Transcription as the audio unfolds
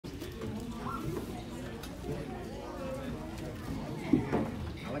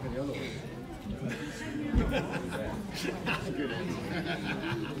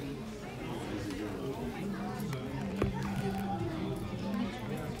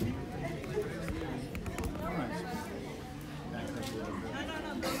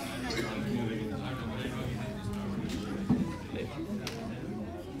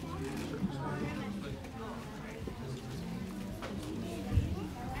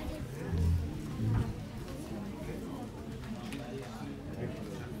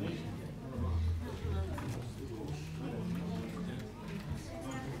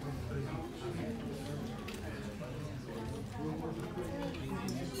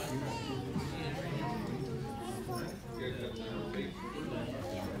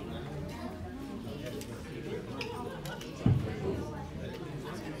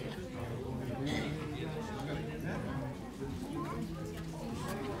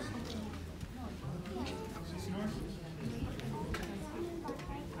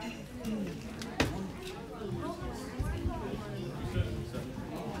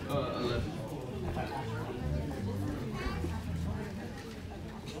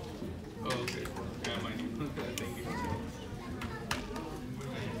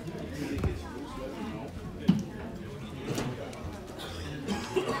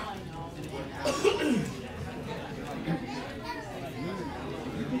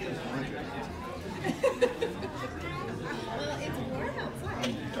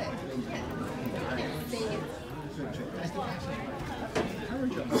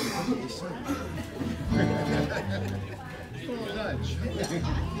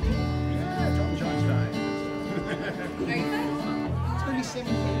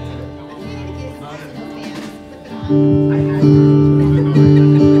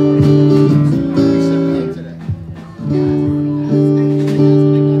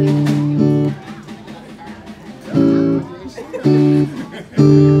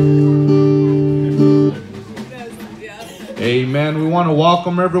Amen. We want to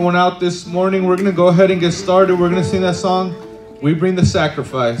welcome everyone out this morning. We're going to go ahead and get started. We're going to sing that song, We Bring the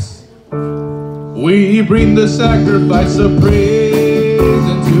Sacrifice. We bring the sacrifice of praise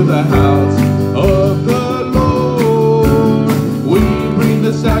into the house of the Lord. We bring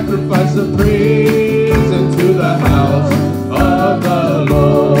the sacrifice of praise into the house of the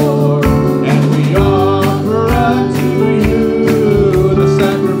Lord. And we offer unto you the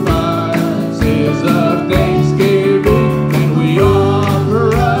sacrifices of thanksgiving. And we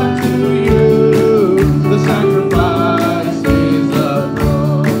offer unto you the sacrifices of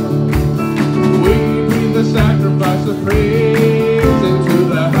love. We bring the sacrifice of praise into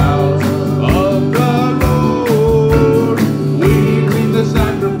the house of the Lord. We bring the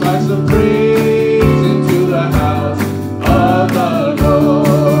sacrifice of praise into the house of the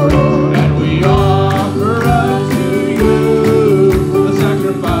Lord. And we offer unto you the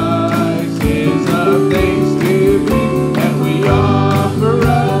sacrifices of thanksgiving. And we offer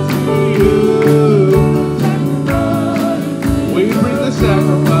unto you we bring the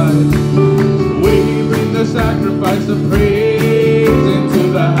sacrifice. We bring the sacrifice of praise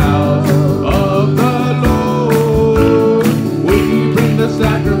into the house of the Lord. We bring the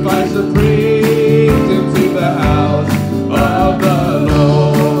sacrifice of praise into the house of the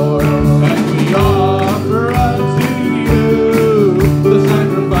Lord. And we offer unto you the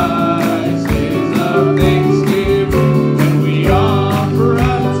sacrifices of thanksgiving. And we offer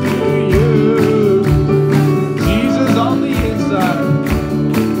unto you Jesus on the inside.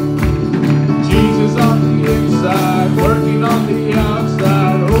 Jesus on the inside, working on the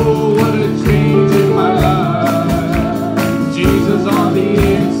outside. Oh, what a change in my life. Jesus on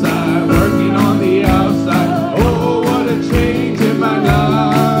the inside, working on the outside. Oh, what a change in my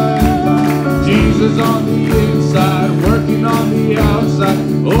life. Jesus on the inside, working on the outside.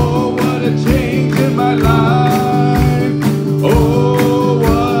 Oh, what a change in my life. Oh,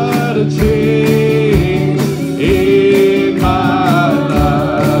 what a change in my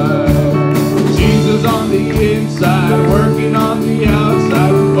life. Jesus on the inside, working on the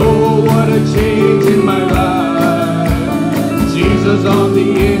outside. Oh, what a change in my life. Jesus on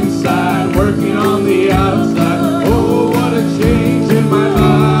the inside, working on the outside. Oh, what a change in my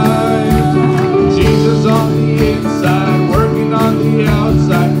life. Jesus on the inside, working on the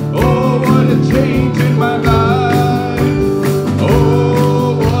outside. Oh, what a change in my life.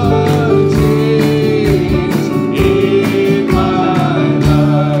 Oh, what a change in my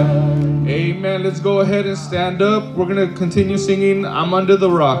life. Amen. Let's go ahead and stand up. We're going to continue singing, I'm Under the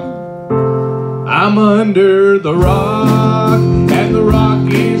Rock. I'm under the rock, and the rock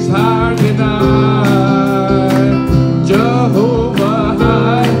is higher than I. Jehovah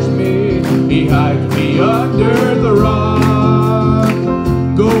hides me, he hides me under the rock.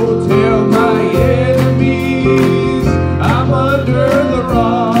 Go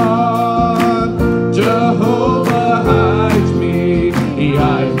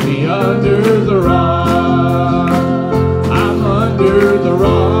under the rock. I'm under the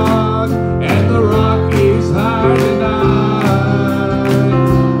rock, and the rock is higher than I.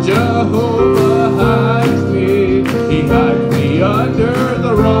 Jehovah hides me, he hides me under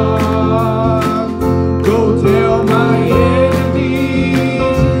the rock. Go tell my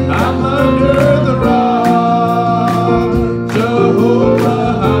enemies I'm under the rock.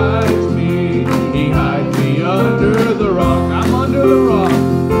 Jehovah hides me, he hides me under the rock. I'm under the rock.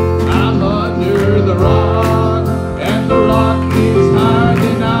 I'm under the rock, and the rock is higher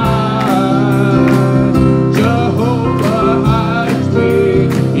than I. Jehovah hides me,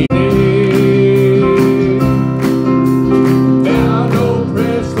 he bound,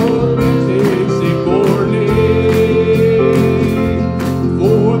 oppressed, tormented, sick or lame.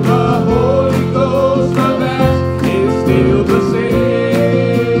 For the Holy Ghost of Acts is still the same.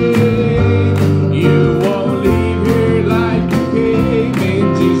 You won't leave here like you came in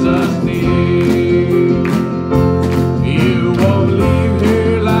Jesus' name. You won't leave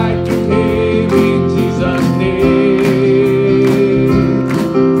here like you came in Jesus' name.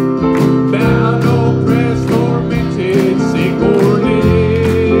 Bound, oppressed, tormented, sick or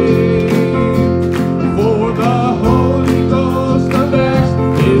lame. For the Holy Ghost of Acts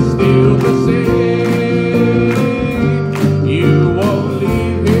is still the same. You won't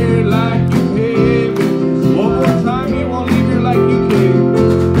leave here like you came in. One more time, you won't leave here like you came.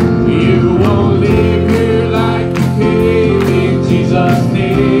 You won't leave here like you came in Jesus'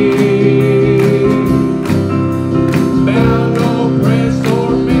 name. Bound, oppressed,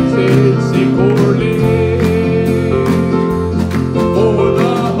 tormented, sick or lame. For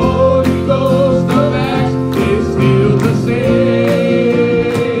the Holy Ghost of Acts is still the same.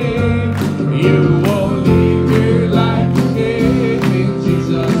 You won't leave here like you came in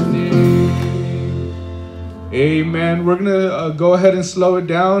Jesus' name. Amen. We're going to go ahead and slow it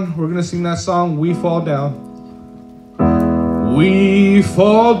down. We're going to sing that song, We Fall Down. We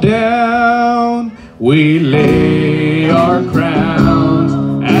fall down, we lay our crowns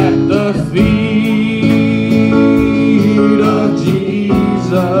at the feet of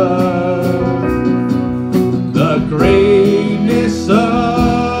Jesus. The greatness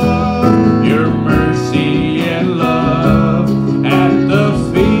of your mercy and love at the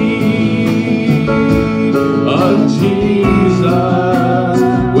feet of Jesus.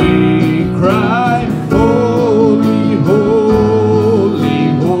 We cry, holy, holy,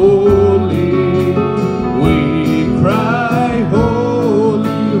 holy. We cry,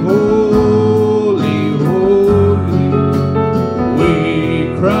 holy, holy, holy. We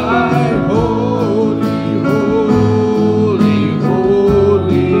cry, holy, holy,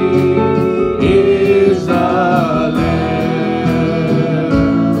 holy is the Lamb.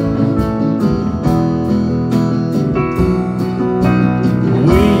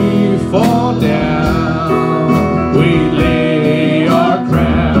 We fall down, we lay our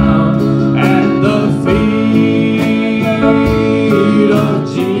crown at the feet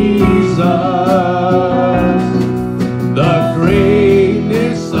of Jesus. The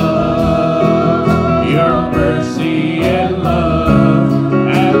greatness of your mercy and love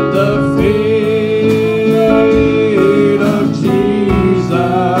at the feet of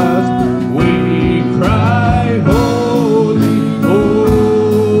Jesus. We cry, holy,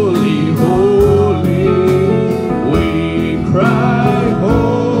 holy, holy. We cry,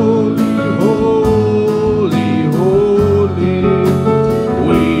 holy, holy, holy.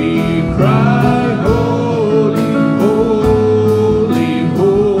 We cry, holy, holy,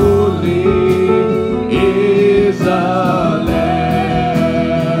 holy is the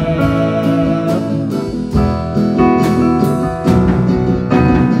Lamb.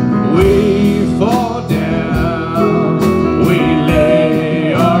 We fall down, we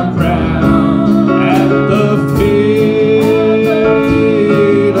lay our crown at the feet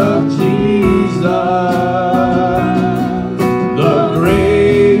of Jesus. The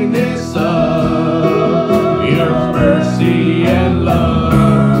greatness of your mercy and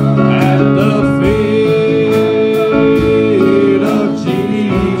love at the feet of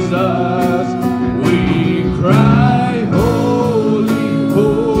Jesus. We cry, holy,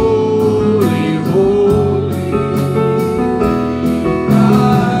 holy, holy.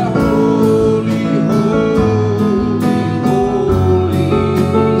 Cry, holy, holy, holy.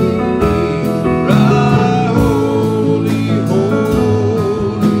 Cry, holy,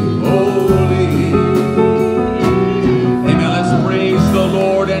 holy, holy. Amen. Let's praise the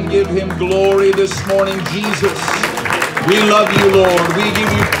Lord and give him glory this morning, Jesus. We love you, Lord. We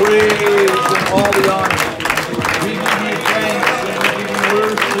give you praise and all the honor. We give you thanks and we give you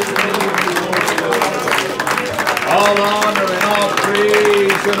worship and we give you worship. All honor and all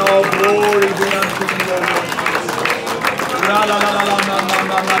praise praise and all glory be unto you, O Lord.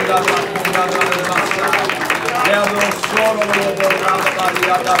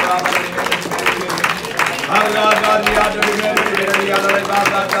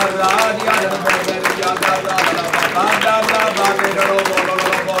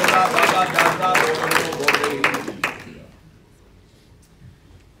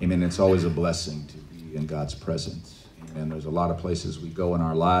 Amen. It's always a blessing to be in God's presence. Amen. There's a lot of places we go in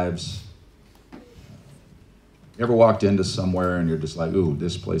our lives. You ever walked into somewhere and you're just like, ooh,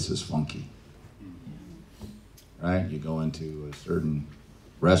 this place is funky? Right? You go into a certain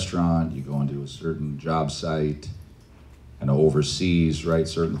restaurant, you go into a certain job site, and overseas, right?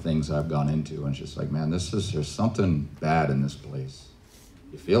 Certain things I've gone into, and it's just like, man, there's something bad in this place.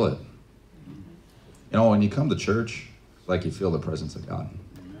 You feel it. You know, when you come to church, it's like you feel the presence of God.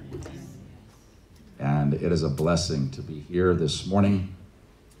 And it is a blessing to be here this morning.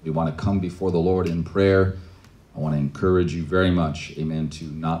 We want to come before the Lord in prayer. I want to encourage you very much, amen, to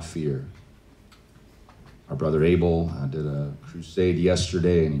not fear. Our brother Abel did a crusade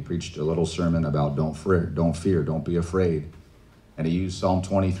yesterday, and he preached a little sermon about don't fear, don't be afraid. And he used Psalm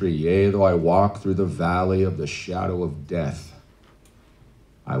 23, yea, though I walk through the valley of the shadow of death,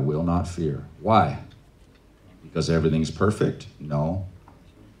 I will not fear. Why? Because everything's perfect? No.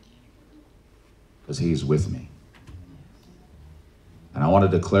 Because he's with me. And I want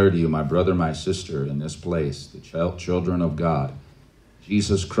to declare to you, my brother, my sister, in this place, the children of God,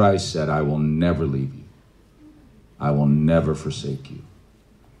 Jesus Christ said, I will never leave you. I will never forsake you.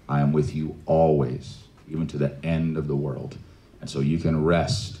 I am with you always, even to the end of the world. And so you can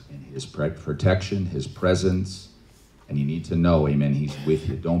rest in his protection, his presence, and you need to know, amen, he's with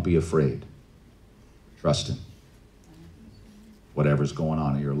you. Don't be afraid. Trust him. Whatever's going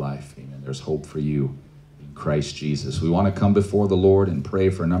on in your life, amen, there's hope for you in Christ Jesus. We want to come before the Lord and pray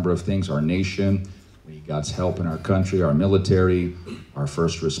for a number of things. Our nation, we need God's help in our country, our military, our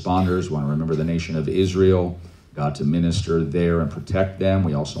first responders. We want to remember the nation of Israel, God to minister there and protect them.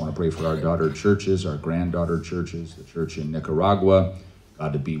 We also want to pray for our daughter churches, our granddaughter churches, the church in Nicaragua,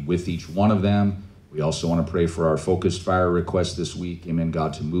 God to be with each one of them. We also want to pray for our focused fire request this week, amen,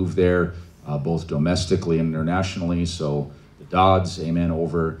 God to move there, both domestically and internationally. So the Dodds, amen,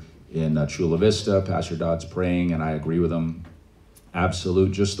 over in Chula Vista, Pastor Dodd's praying, and I agree with him.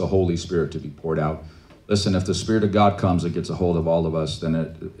 Absolute, just the Holy Spirit to be poured out. Listen, if the Spirit of God comes and gets a hold of all of us, then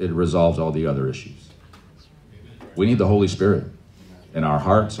it resolves all the other issues. We need the Holy Spirit in our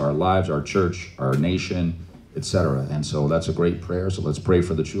hearts, our lives, our church, our nation, etc. And so that's a great prayer. So let's pray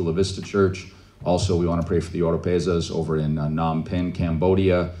for the Chula Vista Church. Also, we want to pray for the Oropezas over in Phnom Penh,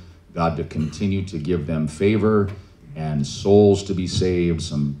 Cambodia. God to continue to give them favor and souls to be saved.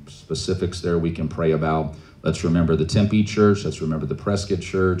 Some specifics there we can pray about. Let's remember the Tempe Church. Let's remember the Prescott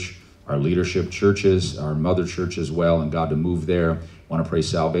Church, our leadership churches, our mother church as well, and God to move there. Want to pray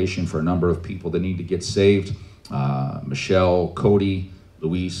salvation for a number of people that need to get saved. Michelle, Cody,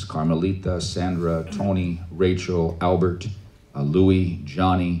 Luis, Carmelita, Sandra, Tony, Rachel, Albert, Louis,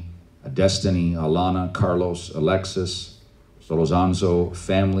 Johnny, Destiny, Alana, Carlos, Alexis, Solozanzo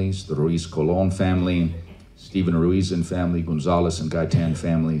families, the Ruiz Colon family, Stephen Ruiz and family, Gonzalez and Gaitan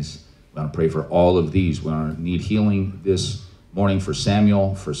families. We want to pray for all of these. We need healing this morning for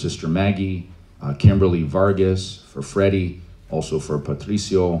Samuel, for Sister Maggie, Kimberly Vargas, for Freddie, also for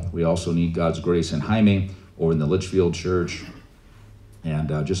Patricio. We also need God's grace in Jaime or in the Litchfield Church.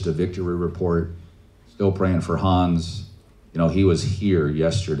 And just a victory report. Still praying for Hans. You know, he was here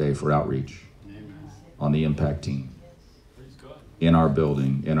yesterday for outreach. Amen. On the impact team. In our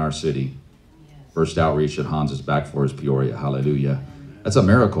building, in our city. First outreach that Hans is back for is Peoria. Hallelujah. That's a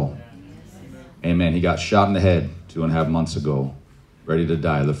miracle. Amen. He got shot in the head 2.5 months ago, ready to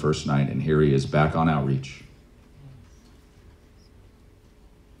die the first night, and here he is back on outreach.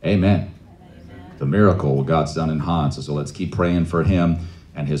 Amen. The miracle what God's done in Hans. So let's keep praying for him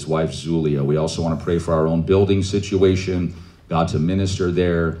and his wife Zulia. We also want to pray for our own building situation, God to minister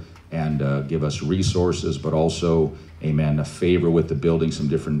there and give us resources, but also, amen, a favor with the building, some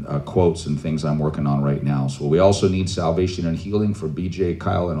different quotes and things I'm working on right now. So we also need salvation and healing for BJ,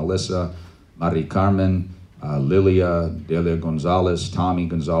 Kyle, and Alyssa, Mari Carmen, Lilia, Delia Gonzalez, Tommy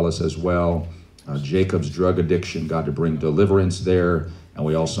Gonzalez as well, Jacob's drug addiction, God to bring deliverance there. And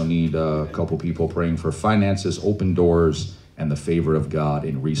we also need a couple people praying for finances, open doors, and the favor of God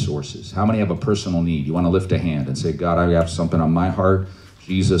in resources. How many have a personal need? You want to lift a hand and say, God, I have something on my heart.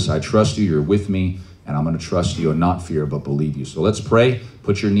 Jesus, I trust you. You're with me. And I'm going to trust you and not fear, but believe you. So let's pray.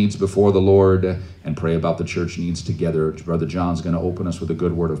 Put your needs before the Lord and pray about the church needs together. Brother John's going to open us with a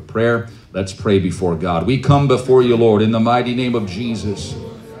good word of prayer. Let's pray before God. We come before you, Lord, in the mighty name of Jesus.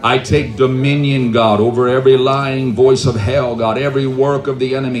 I take dominion, God, over every lying voice of hell, God, every work of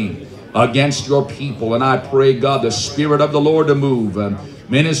the enemy against your people. And I pray, God, the Spirit of the Lord to move.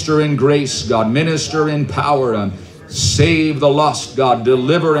 Minister in grace, God. Minister in power. Save the lost, God.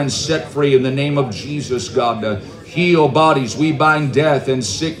 Deliver and set free in the name of Jesus, God. Heal bodies. We bind death and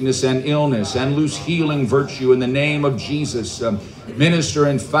sickness and illness and loose healing virtue in the name of Jesus. Minister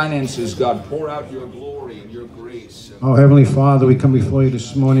in finances, God. Pour out your glory and your grace. Oh, Heavenly Father, we come before you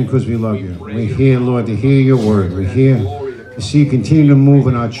this morning because we love you. We're here, Lord, to hear your word. We're here to see you continue to move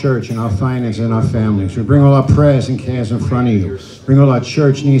in our church and our finances and our families. We bring all our prayers and cares in front of you. Bring all our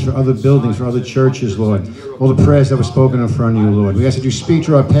church needs for other buildings, for other churches, Lord. All the prayers that were spoken in front of you, Lord. We ask that you speak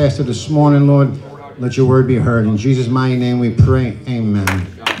to our pastor this morning, Lord. Let your word be heard. In Jesus' mighty name we pray. Amen.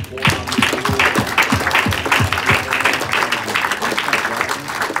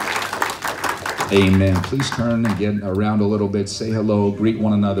 Amen. Please turn and get around a little bit. Say hello. Greet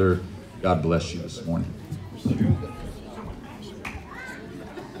one another. God bless you this morning.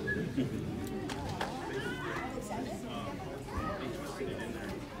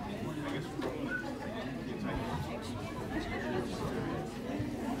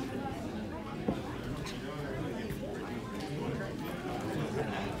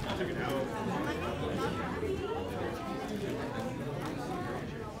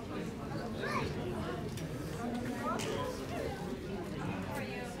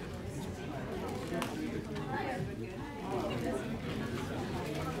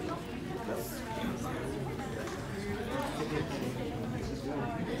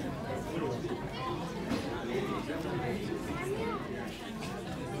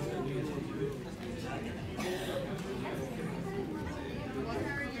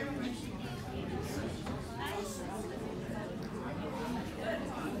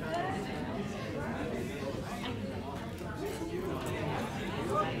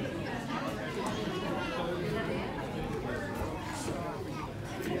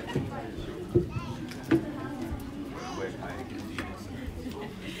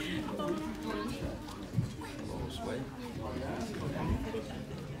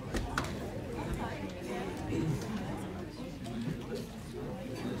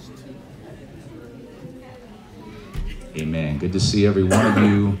 Amen. Good to see every one of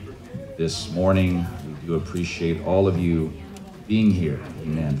you this morning. We do appreciate all of you being here.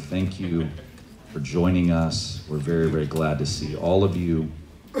 Amen. Thank you for joining us. We're very, very glad to see all of you,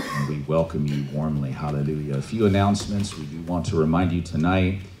 and we welcome you warmly. Hallelujah. A few announcements. We do want to remind you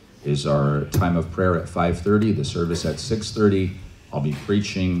tonight is our time of prayer at 5:30, the service at 6:30. I'll be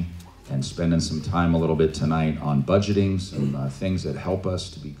preaching and spending some time a little bit tonight on budgeting, some things that help us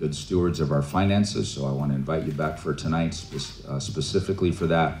to be good stewards of our finances. So I want to invite you back for tonight, specifically for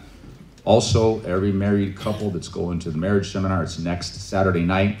that. Also, every married couple that's going to the marriage seminar, it's next Saturday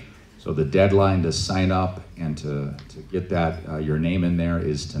night. So the deadline to sign up and to get that your name in there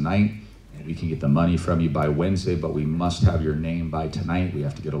is tonight. And we can get the money from you by Wednesday, but we must have your name by tonight. We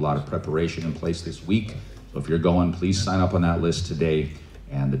have to get a lot of preparation in place this week. So if you're going, please sign up on that list today.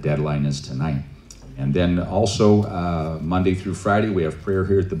 And the deadline is tonight. And then also Monday through Friday, we have prayer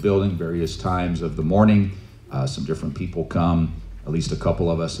here at the building, various times of the morning. Some different people come, at least a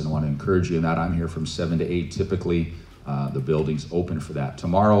couple of us, and I want to encourage you in that. I'm here from 7 to 8 typically. The building's open for that.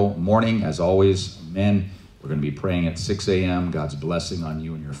 Tomorrow morning, as always, men, we're going to be praying at 6 a.m. God's blessing on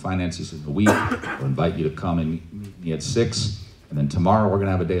you and your finances in the week. We'll invite you to come and meet me at 6. And then tomorrow, we're going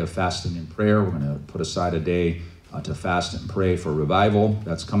to have a day of fasting and prayer. We're going to put aside a day to fast and pray for revival.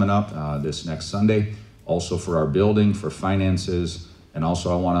 That's coming up this next Sunday. Also for our building, for finances, and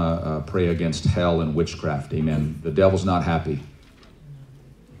also I want to pray against hell and witchcraft. Amen. The devil's not happy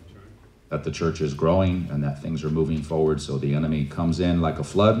that the church is growing and that things are moving forward. So the enemy comes in like a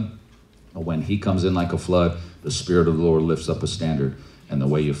flood. When he comes in like a flood, the Spirit of the Lord lifts up a standard. And the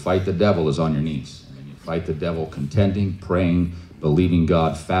way you fight the devil is on your knees. And you fight the devil contending, praying, believing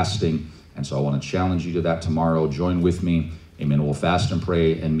God, fasting. And so I want to challenge you to that tomorrow. Join with me. Amen. We'll fast and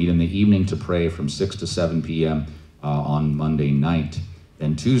pray and meet in the evening to pray from 6 to 7 p.m. On Monday night.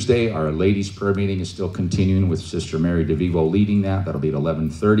 Then Tuesday, our ladies' prayer meeting is still continuing with Sister Mary DeVivo leading that. That'll be at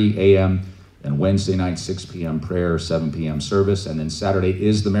 11:30 a.m. Then Wednesday night, 6 p.m. prayer, 7 p.m. service. And then Saturday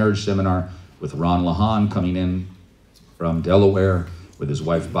is the marriage seminar with Ron Lahan coming in from Delaware with his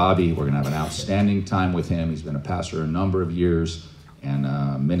wife Bobby. We're going to have an outstanding time with him. He's been a pastor a number of years and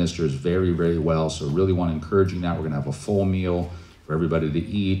ministers very, very well. So really want to encourage you now. We're going to have a full meal for everybody to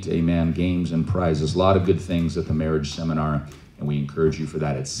eat. Amen. Games and prizes. A lot of good things at the marriage seminar. And we encourage you for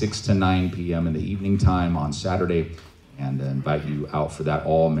that at 6 to 9 p.m. in the evening time on Saturday. And invite you out for that,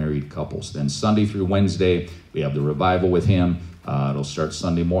 all married couples. Then Sunday through Wednesday, we have the revival with him. It'll start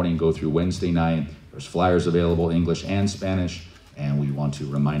Sunday morning, go through Wednesday night. There's flyers available, English and Spanish, and we want to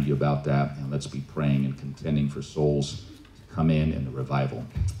remind you about that. And let's be praying and contending for souls to come in the revival.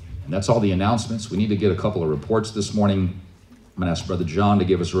 And that's all the announcements. We need to get a couple of reports this morning. I'm going to ask Brother John to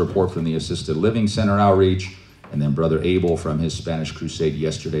give us a report from the Assisted Living Center outreach, and then Brother Abel from his Spanish crusade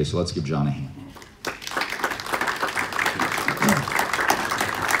yesterday. So let's give John a hand.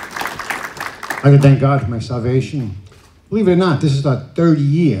 I can thank God for my salvation. Believe it or not, this is our third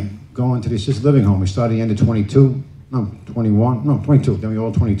year going to the assisted living home. We started the end of 22, 22. Then we were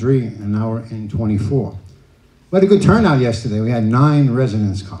all 23, and now we're in 24. We had a good turnout yesterday. We had 9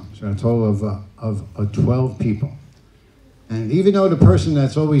 residents come, so a total of 12 people. And even though the person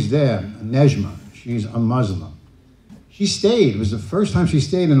that's always there, Nejma, she's a Muslim, she stayed. It was the first time she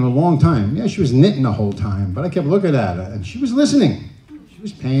stayed in a long time. Yeah, she was knitting the whole time, but I kept looking at her, and she was listening. She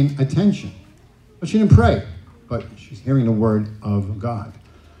was paying attention. But she didn't pray, but she's hearing the word of God.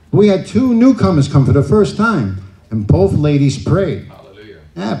 We had 2 newcomers come for the first time, and both ladies prayed. Hallelujah.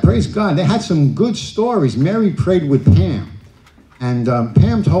 Yeah, praise God. They had some good stories. Mary prayed with Pam, and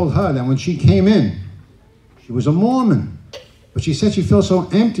Pam told her that when she came in, she was a Mormon, but she said she felt so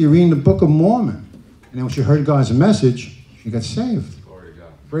empty reading the Book of Mormon. And then when she heard God's message, she got saved. Glory to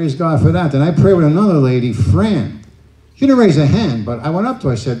God. Praise God for that. Then I prayed with another lady, Fran. She didn't raise her hand, but I went up to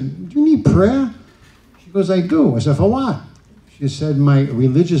her. I said, "Do you need prayer?" She goes, "I do." I said, "For what?" She said, "My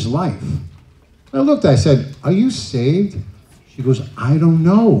religious life." I looked, I said, "Are you saved?" She goes, "I don't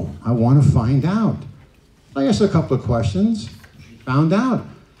know. I want to find out." I asked her a couple of questions. She found out.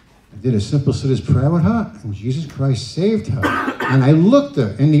 I did a simple sinner's prayer with her, and Jesus Christ saved her. And I looked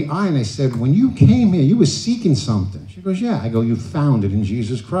her in the eye, and I said, "When you came here, you were seeking something." She goes, "Yeah." I go, "You found it in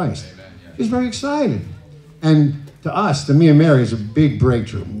Jesus Christ." Amen, yeah. She's very excited. And to us, to me and Mary, it's a big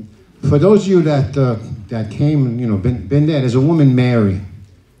breakthrough. For those of you that came and been there, there's a woman, Mary.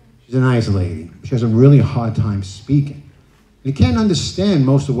 She's a nice lady. She has a really hard time speaking. You can't understand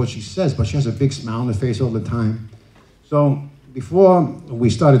most of what she says, but she has a big smile on her face all the time. So before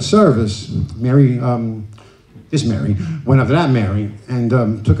we started service, Mary, this Mary, went up to that Mary and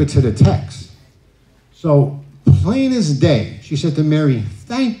took her to the text. So plain as day, she said to Mary,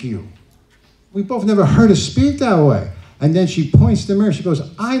 "Thank you." We both never heard her speak that way. And then she points to Mary. She goes,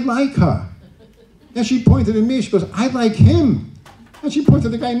 "I like her." Then she pointed to me. She goes, "I like him." And she pointed to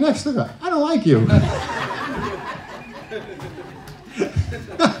the guy next to her. "I don't like you."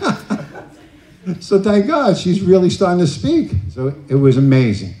 So thank God, she's really starting to speak. So it was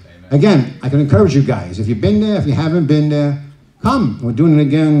amazing. Amen. Again, I can encourage you guys. If you've been there, if you haven't been there, come. We're doing it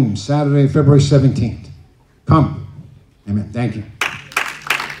again Saturday, February 17th. Come. Amen. Thank you.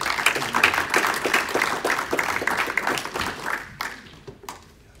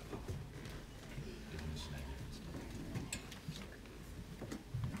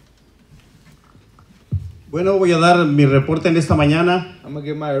 Bueno, voy a dar mi reporte en esta mañana. I'm going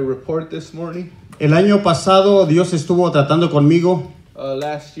to give my report this morning. El año pasado Dios estuvo tratando conmigo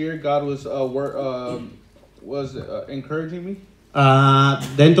Last year, God was encouraging me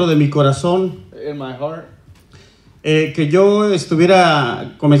dentro de mi corazón in my heart que yo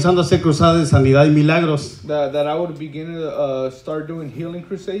estuviera comenzando a hacer cruzadas de sanidad y milagros. that I would begin to start doing healing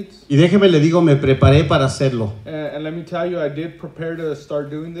crusades. Y déjeme le digo, me preparé para hacerlo. And let me tell you, I did prepare to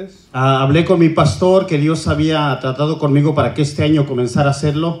start doing this. Hablé con mi pastor que Dios había tratado conmigo para que este año comenzara a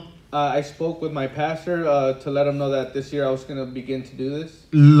hacerlo. I spoke with my pastor to let him know that this year I was going to begin to do this.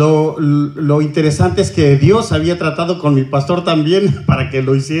 Lo interesante es que Dios había tratado con mi pastor también para que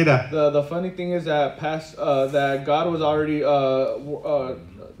lo hiciera. The funny thing is that that God was already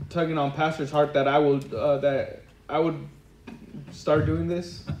tugging on Pastor's heart that I would start doing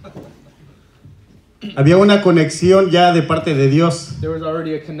this. Había una conexión ya de parte de Dios. There was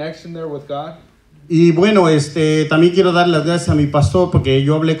already a connection there with God. Y bueno, también quiero dar las gracias a mi pastor porque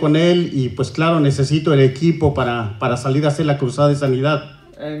yo hablé con él y pues claro, necesito el equipo para salir a hacer la cruzada de sanidad.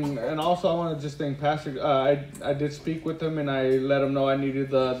 And also I want to just thank Pastor. I did speak with him and I let him know I needed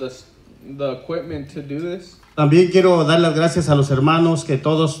the equipment to do this. También quiero dar las gracias a los hermanos que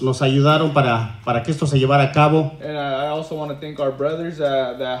todos nos ayudaron para que esto se llevara a cabo. And I also want to thank our brothers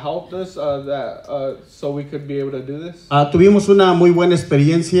that helped us so we could be able to do this. Tuvimos una muy buena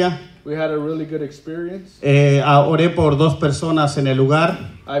experiencia. We had a really good experience. Oré por 2 personas en el lugar.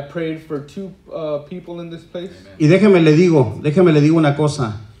 I prayed for 2 people in this place. Y déjeme le digo una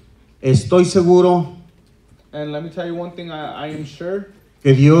cosa. Estoy seguro And let me tell you one thing, I am sure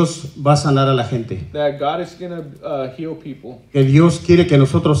que Dios va a sanar a la gente. that God is going to heal people. Que Dios quiere que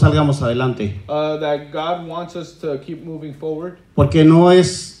nosotros salgamos adelante. That God wants us to keep moving forward. Porque no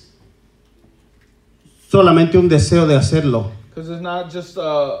es solamente un deseo de hacerlo. Because it's not just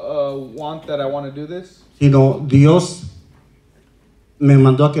a want that I want to do this, sino Dios me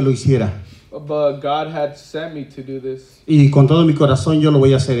mandó a que lo hiciera. but God had sent me to do this. Y con todo mi corazón yo lo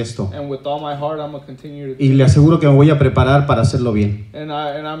voy a hacer esto. And with all my heart, I'm going to continue to Y do le it. aseguro que me voy a preparar para hacerlo bien. And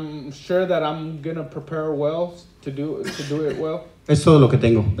I'm sure that I'm going to prepare well to do it well. Es todo lo que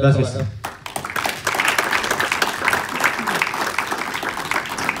tengo. That's all I Gracias. have.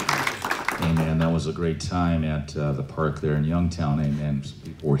 Amen. That was a great time at the park there in Youngtown. Amen. Some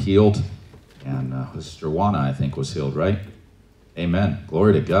people were healed. And Sister Juana, I think, was healed, right? Amen.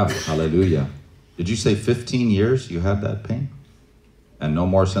 Glory to God. Hallelujah. Did you say 15 years you had that pain? And no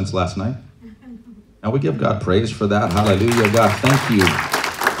more since last night? Now we give God praise for that. Hallelujah. God, thank you.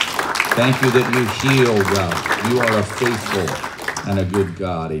 Thank you that you heal, God. You are a faithful and a good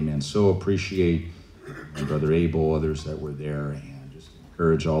God. Amen. So appreciate Brother Abel, others that were there, and just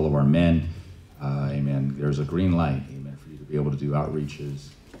encourage all of our men. Amen. There's a green light, amen, for you to be able to do outreaches,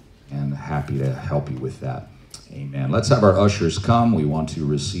 and happy to help you with that. Amen. Let's have our ushers come. We want to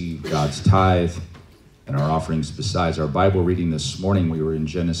receive God's tithe and our offerings. Besides our Bible reading this morning, we were in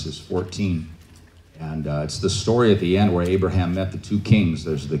Genesis 14. And it's the story at the end where Abraham met the two kings.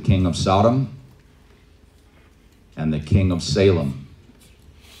 There's the king of Sodom and the king of Salem.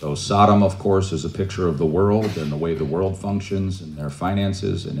 So Sodom, of course, is a picture of the world and the way the world functions and their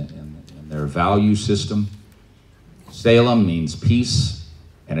finances and their value system. Salem means peace,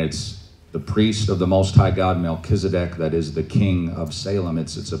 and it's the priest of the Most High God, Melchizedek, that is the king of Salem.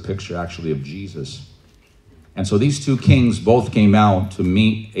 It's a picture actually of Jesus. And so these two kings both came out to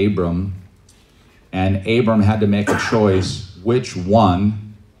meet Abram, and Abram had to make a choice which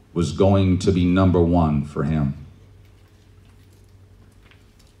one was going to be number one for him.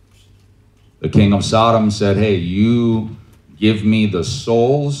 The king of Sodom said, hey, you give me the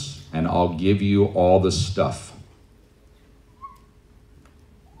souls and I'll give you all the stuff.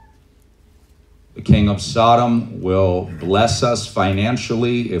 The king of Sodom will bless us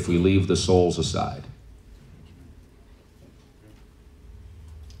financially if we leave the souls aside.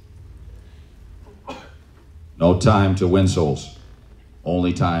 No time to win souls,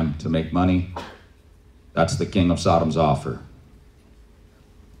 only time to make money. That's the king of Sodom's offer.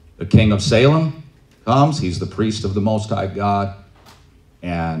 The king of Salem comes, he's the priest of the Most High God,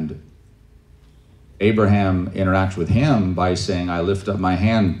 and Abraham interacts with him by saying, I lift up my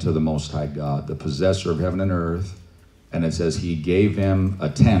hand to the Most High God, the possessor of heaven and earth. And it says he gave him a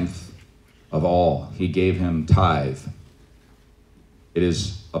tenth of all. He gave him tithe. It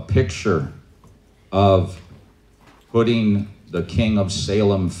is a picture of putting the king of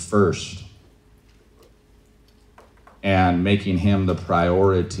Salem first and making him the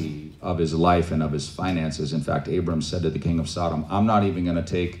priority of his life and of his finances. In fact, Abram said to the king of Sodom, I'm not even going to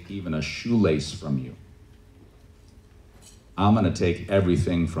take even a shoelace from you. I'm going to take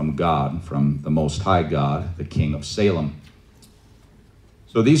everything from God, from the Most High God, the king of Salem.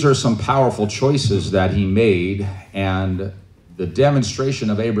 So these are some powerful choices that he made, and the demonstration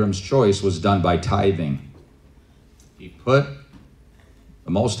of Abram's choice was done by tithing. He put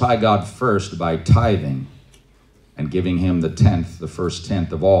the Most High God first by tithing and giving him the tenth, the first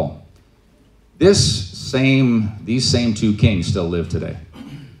tenth of all. These same two kings still live today.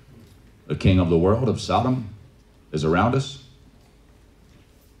 The king of the world of Sodom is around us,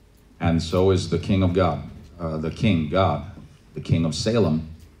 and so is the king of God, the king of Salem,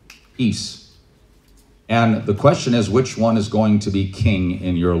 peace. And the question is, which one is going to be king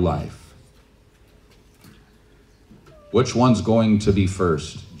in your life? Which one's going to be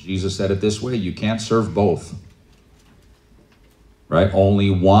first? Jesus said it this way, you can't serve both. Right? Only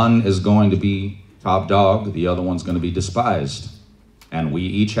one is going to be top dog, the other one's going to be despised. And we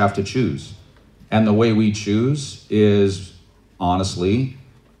each have to choose. And the way we choose is, honestly,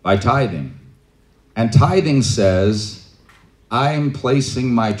 by tithing. And tithing says, I'm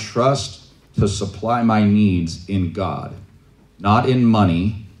placing my trust to supply my needs in God, not in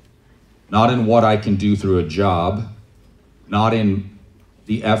money, not in what I can do through a job, not in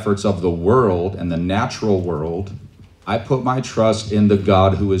the efforts of the world and the natural world. I put my trust in the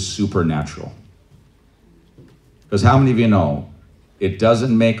God who is supernatural. Because how many of you know, it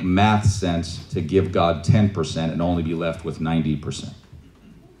doesn't make math sense to give God 10% and only be left with 90%.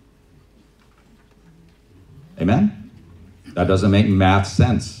 Amen? That doesn't make math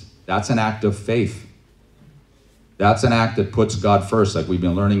sense. That's an act of faith. That's an act that puts God first, like we've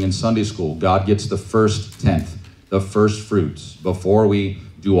been learning in Sunday school. God gets the first tenth, the first fruits. Before we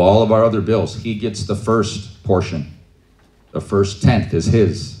do all of our other bills, he gets the first portion. The first tenth is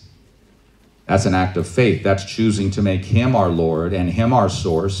his. That's an act of faith. That's choosing to make him our Lord and him our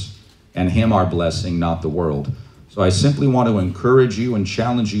source and him our blessing, not the world. So I simply want to encourage you and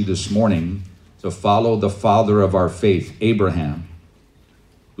challenge you this morning to follow the father of our faith, Abraham,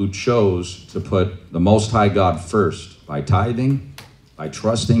 who chose to put the Most High God first by tithing, by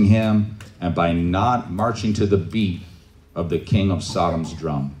trusting him, and by not marching to the beat of the king of Sodom's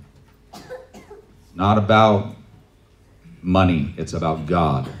drum. Not about money, it's about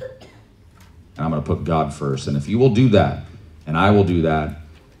God. And I'm going to put God first. And if you will do that, and I will do that,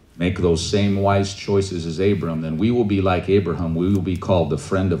 make those same wise choices as Abram, then we will be like Abraham. We will be called the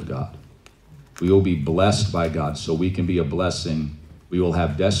friend of God. We will be blessed by God so we can be a blessing. We will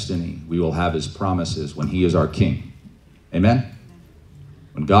have destiny. We will have his promises when he is our king. Amen?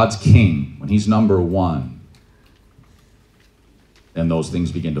 When God's king, when he's number one, then those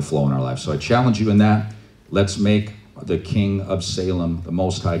things begin to flow in our lives. So I challenge you in that. Let's make the King of Salem, the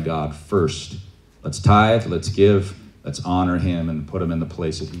Most High God, first. Let's tithe, let's give, let's honor him and put him in the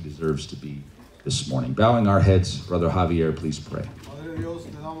place that he deserves to be this morning. Bowing our heads, Brother Javier, please pray. Padre Dios,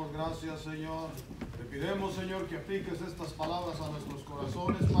 te damos gracias, Señor. Te pidemos, Señor, que apliques estas palabras a nuestros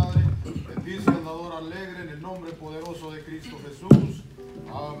corazones, Padre. Bendice al dador alegre en el nombre poderoso de Cristo Jesús.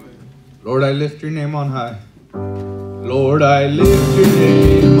 Amén. Lord, I lift your name on high. Lord, I lift your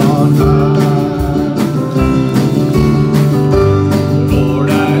name on high. Lord,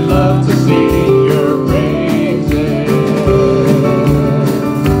 I love to sing your praises.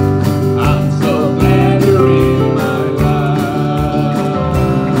 I'm so glad you're in my life.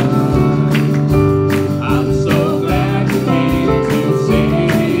 I'm so glad you came to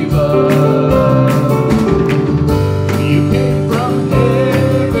save us. You came from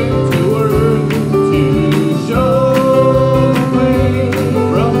heaven to earth to show the way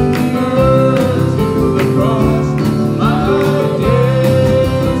from the earth to the cross. My days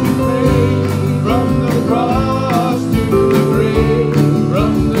you prayed from the cross to the grave,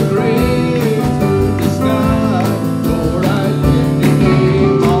 from the grave to the sky. Lord, I lift your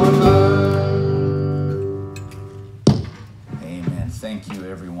name on high. Amen. Thank you,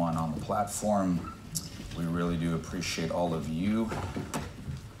 everyone on the platform. We really do appreciate all of you.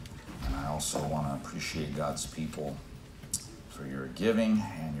 And I also want to appreciate God's people for your giving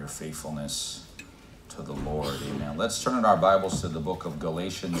and your faithfulness to the Lord. Amen. Let's turn in our Bibles to the book of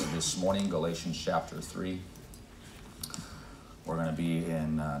Galatians this morning, Galatians chapter 3. We're going to be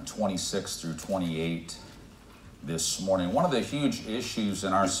in 26 through 28 this morning. One of the huge issues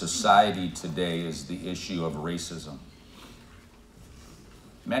in our society today is the issue of racism.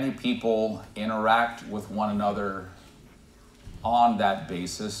 Many people interact with one another on that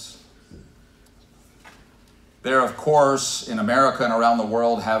basis. There, of course, in America and around the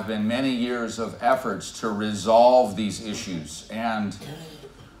world have been many years of efforts to resolve these issues. And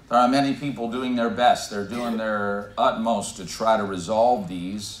there are many people doing their best. They're doing their utmost to try to resolve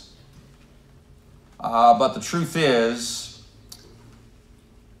these. But the truth is,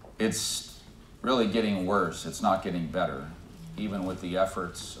 it's really getting worse. It's not getting better, even with the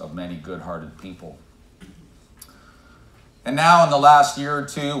efforts of many good-hearted people. And now in the last year or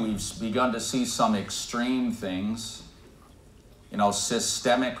two, we've begun to see some extreme things. You know,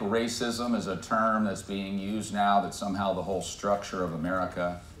 systemic racism is a term that's being used now, that somehow the whole structure of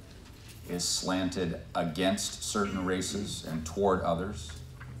America is slanted against certain races and toward others.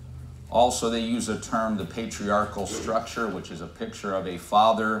 Also, they use a term, the patriarchal structure, which is a picture of a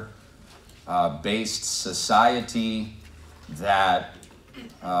father-based society that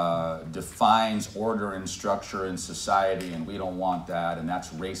defines order and structure in society, and we don't want that, and that's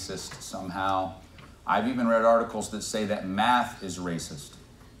racist somehow. I've even read articles that say that math is racist.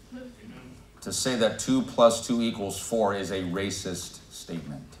 To say that 2 + 2 = 4 is a racist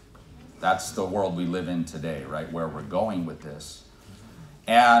statement. That's the world we live in today, right, where we're going with this.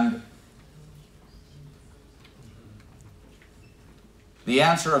 And the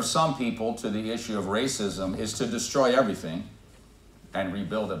answer of some people to the issue of racism is to destroy everything and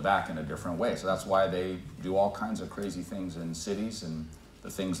rebuild it back in a different way. So that's why they do all kinds of crazy things in cities and the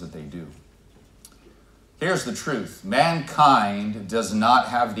things that they do. Here's the truth. Mankind does not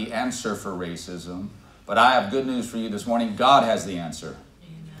have the answer for racism, but I have good news for you this morning. God has the answer.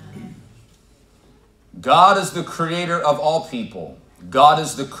 Amen. God is the creator of all people. God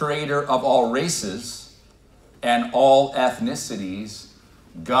is the creator of all races and all ethnicities.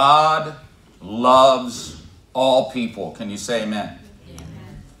 God loves all people. Can you say amen?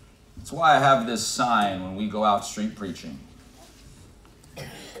 Amen. That's why I have this sign when we go out street preaching.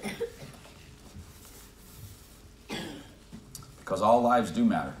 Because all lives do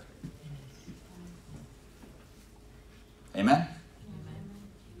matter. Amen? Amen?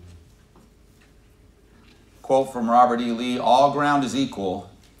 Quote from Robert E. Lee, all ground is equal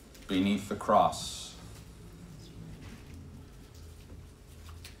beneath the cross.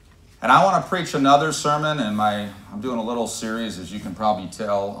 And I want to preach another sermon, and I'm doing a little series, as you can probably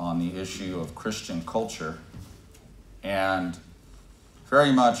tell, on the issue of Christian culture. And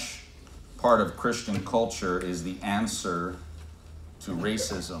very much part of Christian culture is the answer to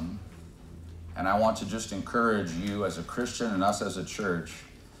racism. And I want to just encourage you as a Christian and us as a church,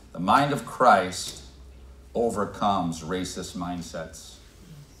 the mind of Christ overcomes racist mindsets.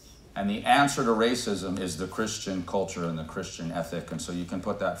 And the answer to racism is the Christian culture and the Christian ethic. And so you can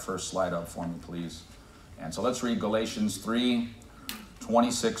put that first slide up for me, please. And so let's read Galatians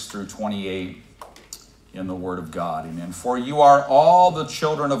 3:26 through 28 in the Word of God. Amen. For you are all the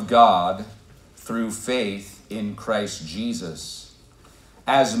children of God through faith in Christ Jesus.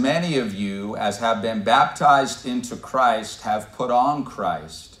 As many of you as have been baptized into Christ have put on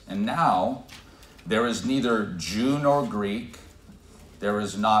Christ. And now there is neither Jew nor Greek, there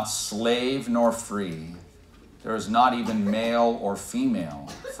is not slave nor free, there is not even male or female,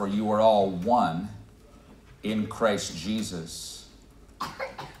 for you are all one in Christ Jesus.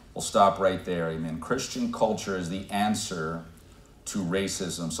 We'll stop right there. Amen. Christian culture is the answer to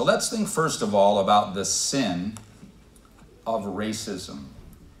racism. So let's think first of all about the sin of racism.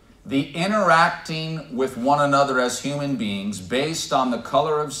 The interacting with one another as human beings based on the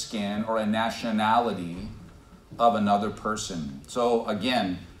color of skin or a nationality of another person. So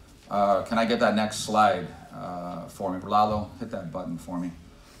again, can I get that next slide for me? Lalo, hit that button for me.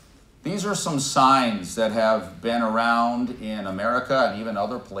 These are some signs that have been around in America and even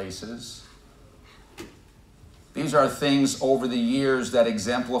other places. These are things over the years that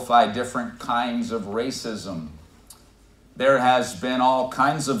exemplify different kinds of racism. There has been all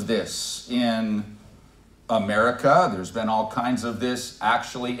kinds of this in America. There's been all kinds of this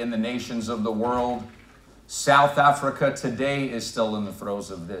actually in the nations of the world. South Africa today is still in the throes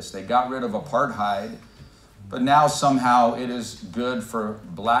of this. They got rid of apartheid, but now somehow it is good for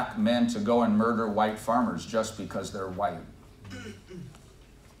black men to go and murder white farmers just because they're white.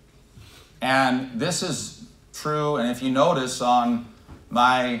 And this is true, and if you notice on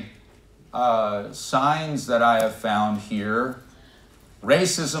my signs that I have found here,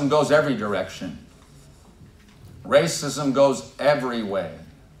 racism goes every direction. Racism goes every way.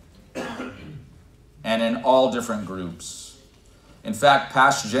 And in all different groups. In fact,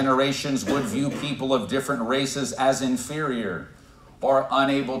 past generations would view people of different races as inferior or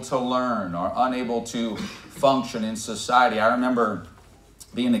unable to learn or unable to function in society. I remember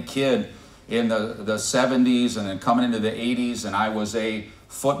being a kid in the 70s and then coming into the 80s, and I was a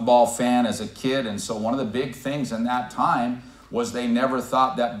football fan as a kid. And so one of the big things in that time was they never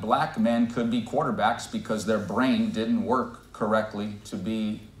thought that black men could be quarterbacks because their brain didn't work correctly to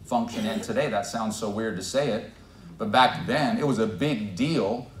be function. And today that sounds so weird to say it, but back then it was a big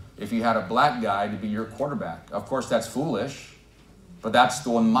deal if you had a black guy to be your quarterback. Of course that's foolish, but that's the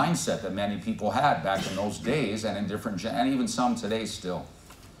one mindset that many people had back in those days and in different and even some today still.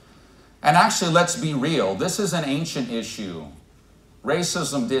 And actually, let's be real, this is an ancient issue.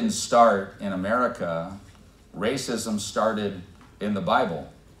 Racism didn't start in America. Racism started in the Bible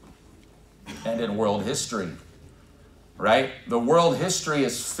and in world history. Right? The world history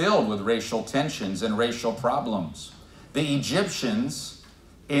is filled with racial tensions and racial problems. The Egyptians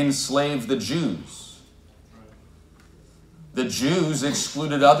enslaved the Jews. The Jews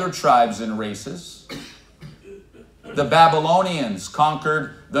excluded other tribes and races. The Babylonians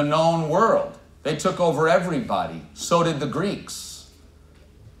conquered the known world. They took over everybody. So did the Greeks.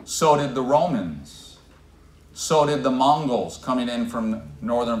 So did the Romans. So did the Mongols coming in from the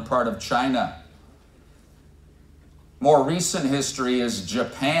northern part of China. More recent history is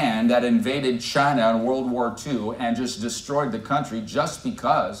Japan that invaded China in World War II and just destroyed the country just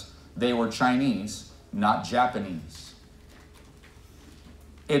because they were Chinese, not Japanese.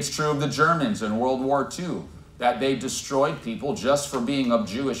 It's true of the Germans in World War II that they destroyed people just for being of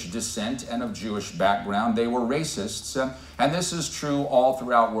Jewish descent and of Jewish background. They were racists, and this is true all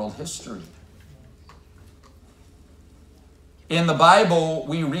throughout world history. In the Bible,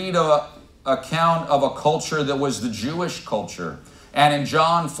 we read an account of a culture that was the Jewish culture. And in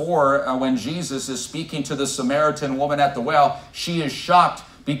John 4, when Jesus is speaking to the Samaritan woman at the well, she is shocked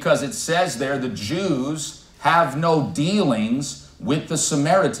because it says there the Jews have no dealings with the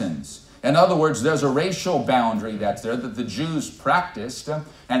Samaritans. In other words, there's a racial boundary that's there that the Jews practiced,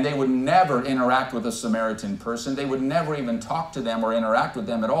 and they would never interact with a Samaritan person. They would never even talk to them or interact with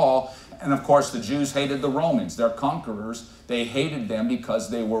them at all. And of course, the Jews hated the Romans. They're conquerors. They hated them because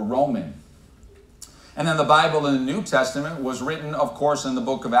they were Roman. And then the Bible in the New Testament was written, of course, in the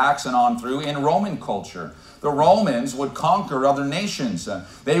book of Acts and on through in Roman culture. The Romans would conquer other nations.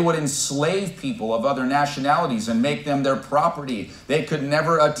 They would enslave people of other nationalities and make them their property. They could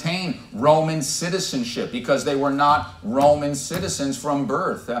never attain Roman citizenship because they were not Roman citizens from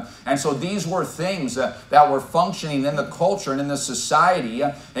birth. And so these were things that were functioning in the culture and in the society,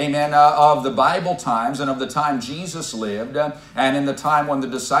 amen, of the Bible times and of the time Jesus lived and in the time when the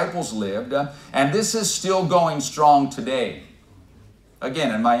disciples lived. And this is still going strong today.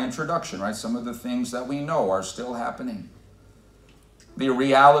 Again, in my introduction, right, some of the things that we know are still happening. The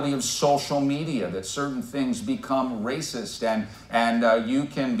reality of social media, that certain things become racist and you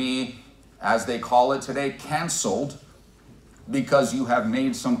can be, as they call it today, canceled because you have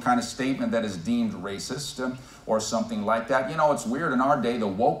made some kind of statement that is deemed racist or something like that. You know, it's weird in our day, the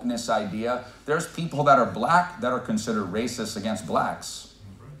wokeness idea. There's people that are black that are considered racist against blacks.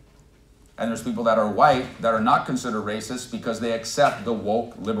 And there's people that are white that are not considered racist because they accept the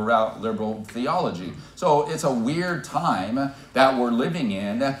woke liberal theology. So it's a weird time that we're living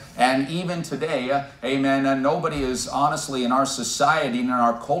in. And even today, amen, nobody is honestly in our society and in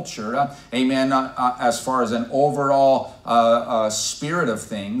our culture, amen, as far as an overall spirit of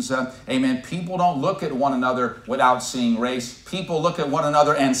things, amen, people don't look at one another without seeing race. People look at one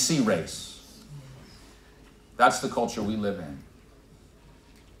another and see race. That's the culture we live in.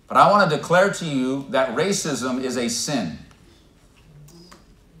 But I want to declare to you that racism is a sin.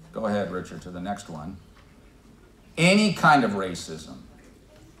 Go ahead, Richard, to the next one. Any kind of racism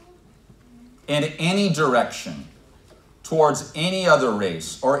in any direction towards any other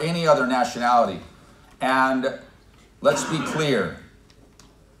race or any other nationality. And let's be clear.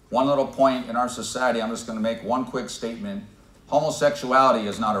 One little point in our society, I'm just going to make one quick statement. Homosexuality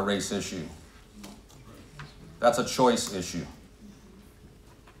is not a race issue. That's a choice issue.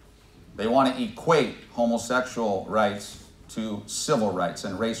 They want to equate homosexual rights to civil rights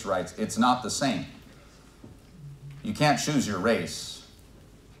and race rights. It's not the same. You can't choose your race.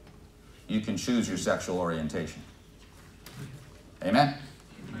 You can choose your sexual orientation. Amen?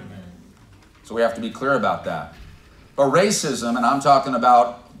 Amen. So we have to be clear about that. But racism, and I'm talking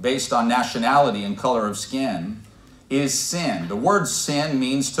about based on nationality and color of skin, is sin. The word sin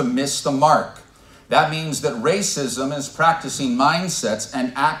means to miss the mark. That means that racism is practicing mindsets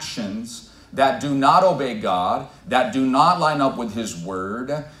and actions that do not obey God, that do not line up with His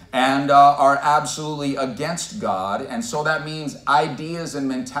Word, and are absolutely against God. And so that means ideas and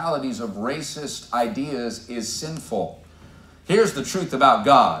mentalities of racist ideas is sinful. Here's the truth about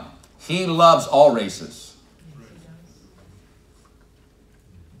God. He loves all races.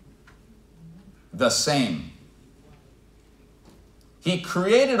 The same. He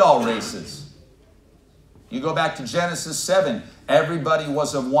created all races. You go back to Genesis 7, everybody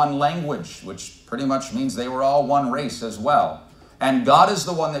was of one language, which pretty much means they were all one race as well. And God is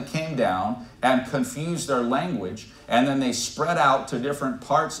the one that came down and confused their language, and then they spread out to different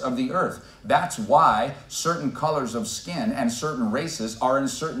parts of the earth. That's why certain colors of skin and certain races are in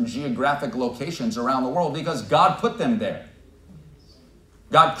certain geographic locations around the world, because God put them there.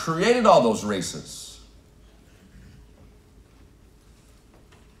 God created all those races.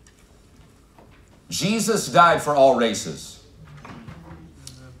 Jesus died for all races.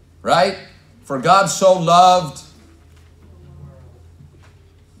 Right? For God so loved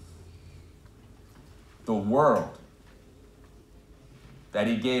the world that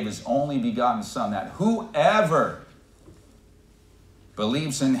He gave His only begotten Son, that whoever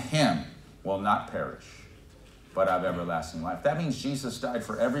believes in Him will not perish, but have everlasting life. That means Jesus died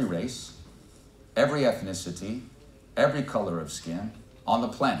for every race, every ethnicity, every color of skin on the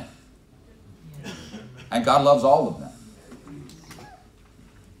planet. And God loves all of them.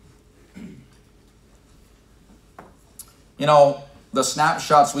 You know, the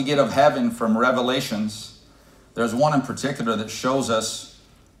snapshots we get of heaven from Revelations, there's one in particular that shows us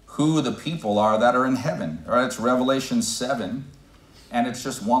who the people are that are in heaven. All right, it's Revelation 7, and it's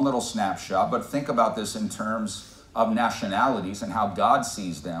just one little snapshot. But think about this in terms of nationalities and how God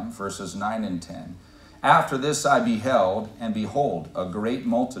sees them, verses 9 and 10. After this I beheld, and behold, a great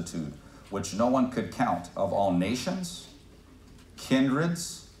multitude, which no one could count, of all nations,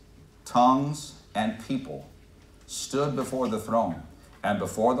 kindreds, tongues, and people, stood before the throne and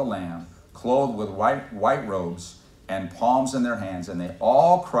before the Lamb, clothed with white robes and palms in their hands. And they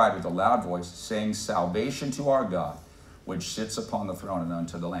all cried with a loud voice, saying, Salvation to our God, which sits upon the throne and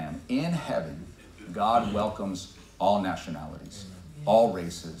unto the Lamb. In heaven, God welcomes all nationalities, all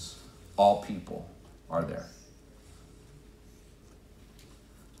races, all people are there.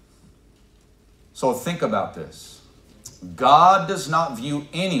 So think about this. God does not view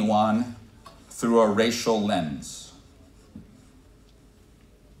anyone through a racial lens.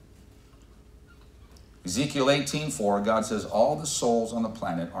 Ezekiel 18:4, God says, all the souls on the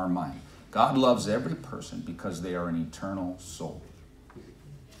planet are mine. God loves every person because they are an eternal soul.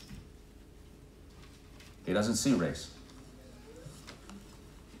 He doesn't see race.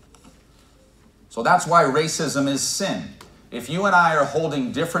 So that's why racism is sin. If you and I are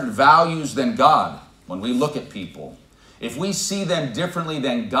holding different values than God when we look at people, if we see them differently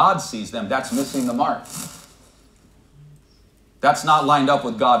than God sees them, that's missing the mark. That's not lined up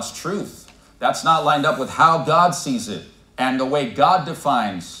with God's truth. That's not lined up with how God sees it and the way God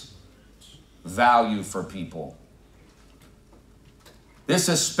defines value for people. This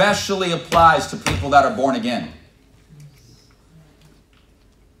especially applies to people that are born again.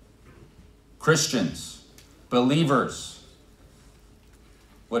 Christians, believers,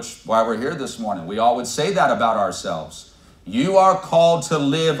 which why we're here this morning. We all would say that about ourselves. You are called to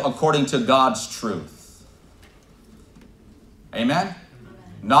live according to God's truth. Amen?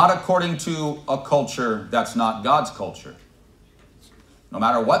 Not according to a culture that's not God's culture. No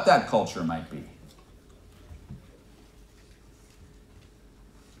matter what that culture might be.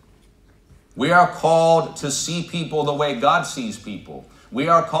 We are called to see people the way God sees people. We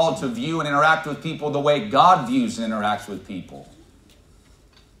are called to view and interact with people the way God views and interacts with people.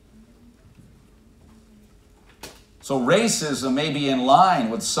 So racism may be in line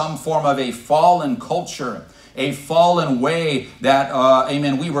with some form of a fallen culture, a fallen way that,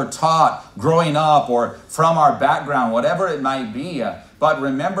 amen, we were taught growing up or from our background, whatever it might be. But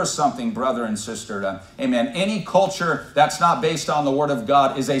remember something, brother and sister, amen, any culture that's not based on the Word of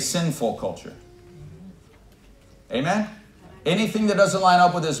God is a sinful culture. Amen? Anything that doesn't line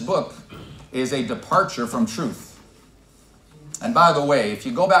up with this book is a departure from truth. And by the way, if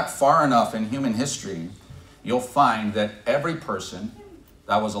you go back far enough in human history, you'll find that every person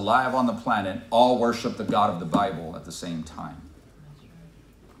that was alive on the planet all worshiped the God of the Bible at the same time.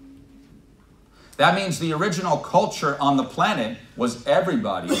 That means the original culture on the planet was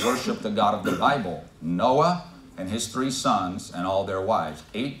everybody worshiped the God of the Bible. Noah and his 3 sons and all their wives,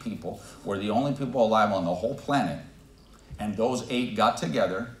 8 people, were the only people alive on the whole planet. And those 8 got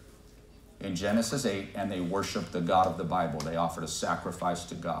together in Genesis 8 and they worshiped the God of the Bible. They offered a sacrifice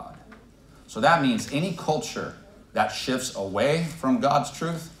to God. So that means any culture that shifts away from God's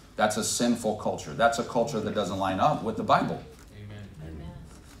truth, that's a sinful culture. That's a culture that doesn't line up with the Bible. Amen.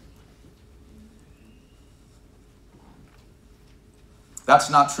 That's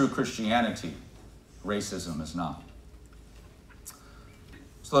not true Christianity. Racism is not.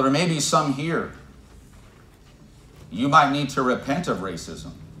 So there may be some here. You might need to repent of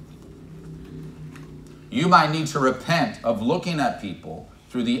racism. You might need to repent of looking at people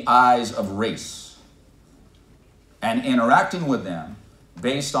through the eyes of race and interacting with them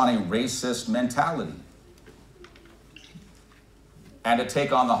based on a racist mentality and to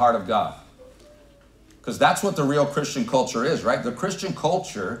take on the heart of God. Because that's what the real Christian culture is, right? The Christian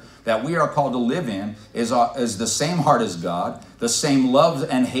culture that we are called to live in is the same heart as God, the same loves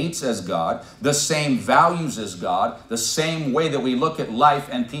and hates as God, the same values as God, the same way that we look at life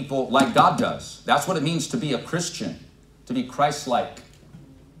and people like God does. That's what it means to be a Christian, to be Christ-like.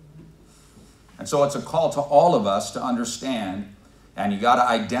 And so it's a call to all of us to understand, and you got to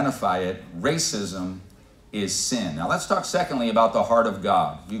identify it, racism is sin. Now let's talk secondly about the heart of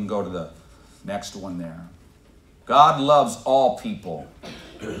God. You can go to the next one there. God loves all people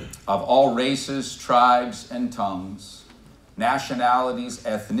of all races, tribes, and tongues, nationalities,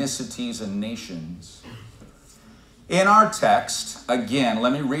 ethnicities, and nations. In our text, again,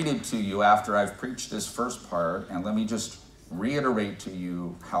 let me read it to you after I've preached this first part, and let me just reiterate to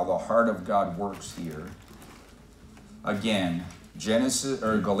you how the heart of God works here. Again,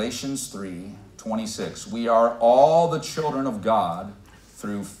 Galatians 3:26. We are all the children of God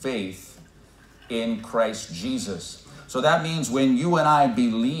through faith in Christ Jesus. So that means when you and I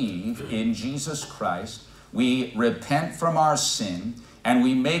believe in Jesus Christ, we repent from our sin and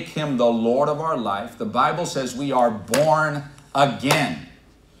we make him the Lord of our life. The Bible says we are born again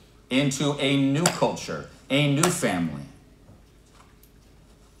into a new culture, a new family.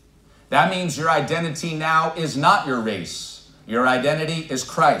 That means your identity now is not your race. Your identity is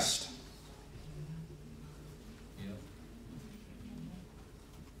Christ.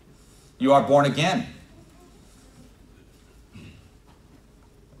 You are born again.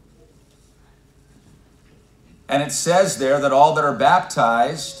 And it says there that all that are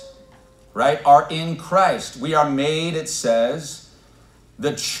baptized, right, are in Christ. We are made, it says,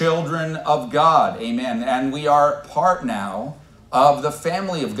 the children of God. Amen. And we are part now of the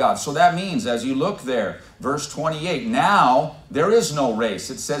family of God. So that means, as you look there, verse 28, now there is no race.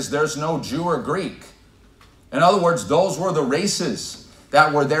 It says there's no Jew or Greek. In other words, those were the races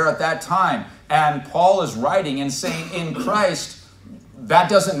that were there at that time. And Paul is writing and saying, in Christ, that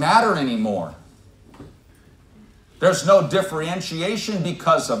doesn't matter anymore. There's no differentiation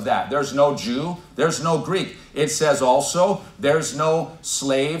because of that. There's no Jew, there's no Greek. It says also, there's no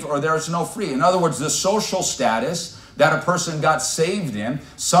slave or there's no free. In other words, the social status that a person got saved in,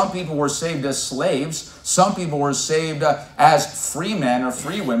 some people were saved as slaves, some people were saved as free men or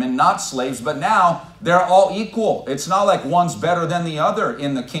free women, not slaves, but now they're all equal. It's not like one's better than the other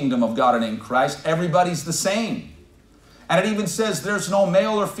in the kingdom of God and in Christ. Everybody's the same. And it even says there's no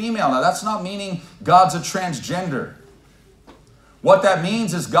male or female. Now that's not meaning God's a transgender. What that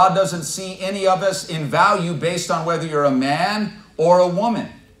means is God doesn't see any of us in value based on whether you're a man or a woman.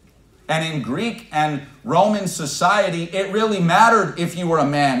 And in Greek and Roman society, it really mattered if you were a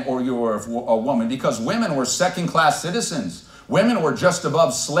man or you were a woman, because women were second-class citizens. Women were just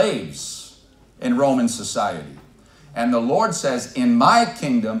above slaves in Roman society. And the Lord says, in my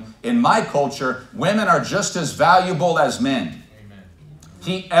kingdom, in my culture, women are just as valuable as men. Amen.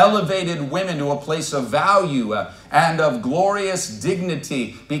 He elevated women to a place of value and of glorious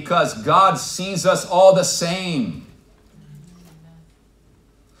dignity because God sees us all the same.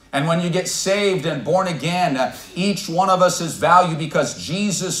 And when you get saved and born again, each one of us is valued because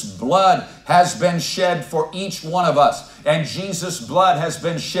Jesus' blood has been shed for each one of us. And Jesus' blood has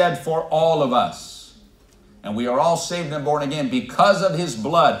been shed for all of us. And we are all saved and born again because of His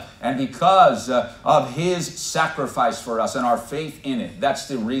blood and because of His sacrifice for us and our faith in it. That's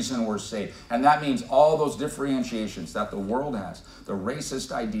the reason we're saved. And that means all those differentiations that the world has, the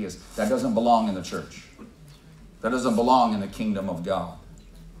racist ideas, that doesn't belong in the church. That doesn't belong in the kingdom of God.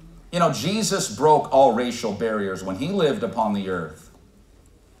 You know, Jesus broke all racial barriers when He lived upon the earth.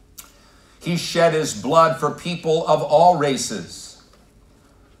 He shed His blood for people of all races.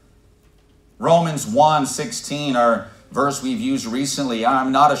 Romans 1:16, our verse we've used recently,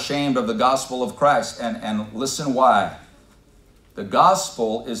 I'm not ashamed of the gospel of Christ. And listen why. The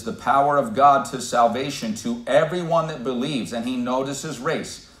gospel is the power of God to salvation to everyone that believes. And he notices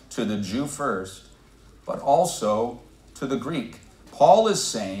race, to the Jew first, but also to the Greek. Paul is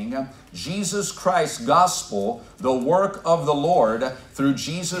saying Jesus Christ's gospel, the work of the Lord through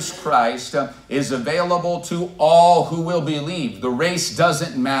Jesus Christ, is available to all who will believe. The race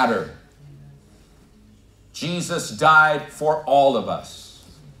doesn't matter. Jesus died for all of us.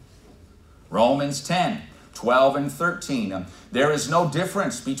 Romans 10:12 and 13. There is no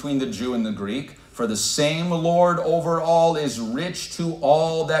difference between the Jew and the Greek, for the same Lord over all is rich to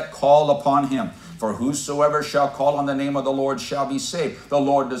all that call upon Him. For whosoever shall call on the name of the Lord shall be saved. The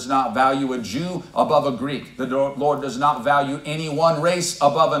Lord does not value a Jew above a Greek. The Lord does not value any one race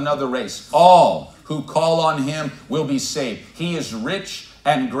above another race. All who call on Him will be saved. He is rich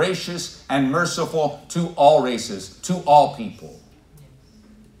and gracious and merciful to all races, to all people.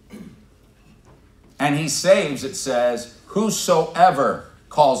 And He saves, it says, whosoever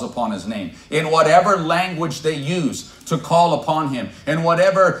calls upon His name. In whatever language they use to call upon Him, in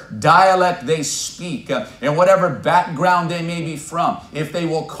whatever dialect they speak, in whatever background they may be from, if they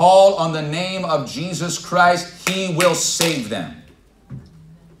will call on the name of Jesus Christ, He will save them.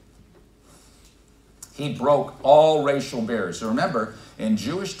 He broke all racial barriers. So remember, in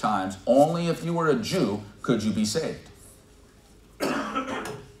Jewish times, only if you were a Jew could you be saved.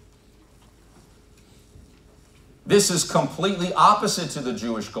 This is completely opposite to the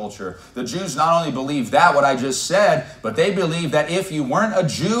Jewish culture. The Jews not only believe that, what I just said, but they believe that if you weren't a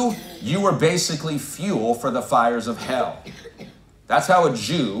Jew, you were basically fuel for the fires of hell. That's how a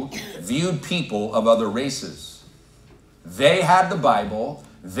Jew viewed people of other races. They had the Bible.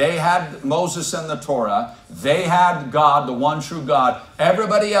 They had Moses and the Torah. They had God, the one true God.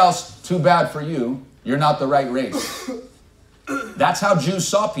 Everybody else, too bad for you. You're not the right race. That's how Jews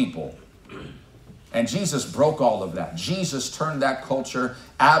saw people. And Jesus broke all of that. Jesus turned that culture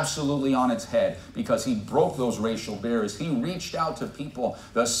absolutely on its head because He broke those racial barriers. He reached out to people,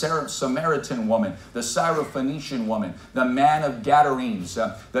 the Samaritan woman, the Syrophoenician woman, the man of Gadarenes,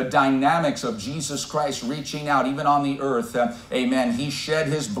 the dynamics of Jesus Christ reaching out even on the earth. Amen. He shed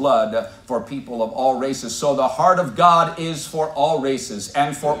His blood for people of all races. So the heart of God is for all races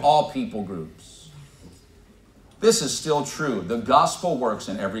and for all people groups. This is still true. The gospel works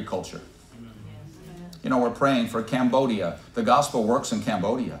in every culture. You know, we're praying for Cambodia. The gospel works in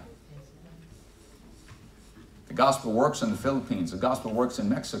Cambodia. The gospel works in the Philippines. The gospel works in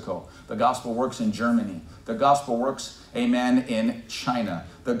Mexico. The gospel works in Germany. The gospel works, amen, in China.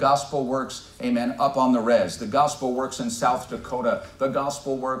 The gospel works, amen, up on the res. The gospel works in South Dakota. The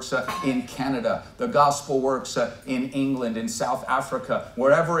gospel works in Canada. The gospel works in England, in South Africa.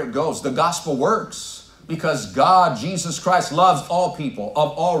 Wherever it goes, the gospel works because God, Jesus Christ, loves all people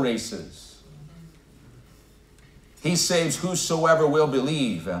of all races. He saves whosoever will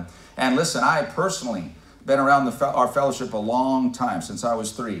believe. And listen, I personally been around our fellowship a long time, since I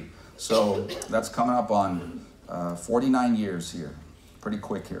was 3. So that's coming up on 49 years here. Pretty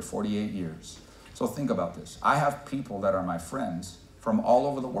quick here, 48 years. So think about this. I have people that are my friends from all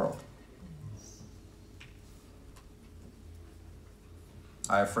over the world.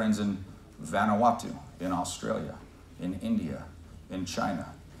 I have friends in Vanuatu, in Australia, in India, in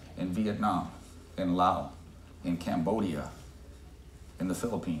China, in Vietnam, in Laos, in Cambodia, in the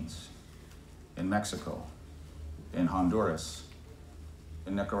Philippines, in Mexico, in Honduras,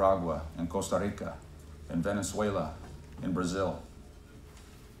 in Nicaragua, in Costa Rica, in Venezuela, in Brazil,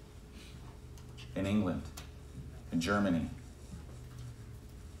 in England, in Germany,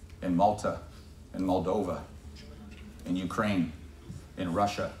 in Malta, in Moldova, in Ukraine, in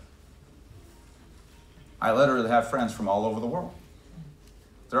Russia. I literally have friends from all over the world.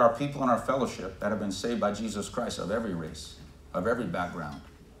 There are people in our fellowship that have been saved by Jesus Christ of every race, of every background,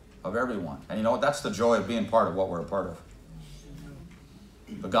 of everyone. And you know what? That's the joy of being part of what we're a part of.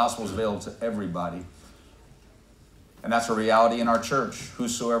 The gospel is available to everybody. And that's a reality in our church.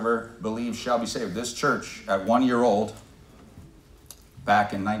 Whosoever believes shall be saved. This church, at 1 year old,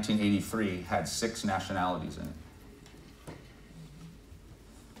 back in 1983, had 6 nationalities in it.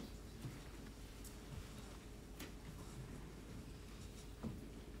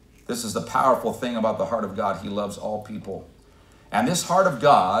 This is the powerful thing about the heart of God. He loves all people. And this heart of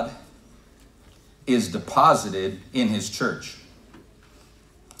God is deposited in his church.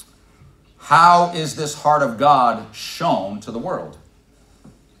 How is this heart of God shown to the world?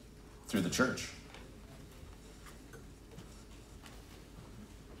 Through the church.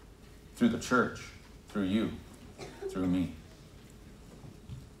 Through the church. Through you. Through me.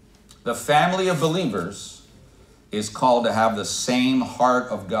 The family of believers is called to have the same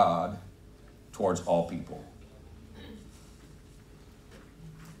heart of God towards all people.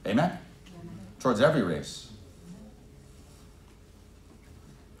 Amen? Towards every race.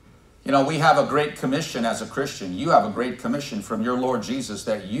 You know, we have a great commission as a Christian. You have a great commission from your Lord Jesus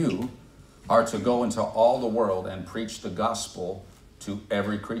that you are to go into all the world and preach the gospel to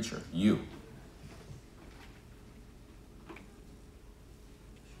every creature. You.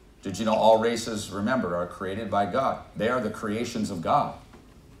 Did you know all races, remember, are created by God? They are the creations of God.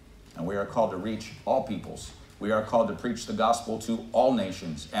 And we are called to reach all peoples. We are called to preach the gospel to all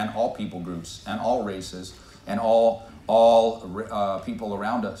nations and all people groups and all races and all people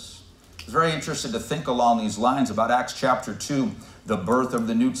around us. I was very interested to think along these lines about Acts chapter 2, the birth of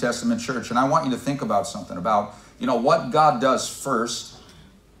the New Testament church. And I want you to think about something about, you know, what God does first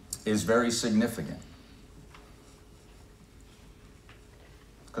is very significant.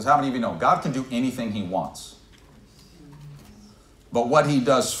 Because how many of you know God can do anything he wants? But what he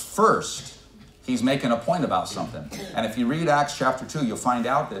does first, he's making a point about something. And if you read Acts chapter 2, you'll find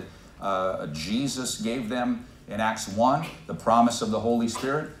out that Jesus gave them in Acts 1 the promise of the Holy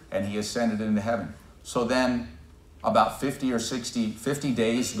Spirit, and he ascended into heaven. So then about 50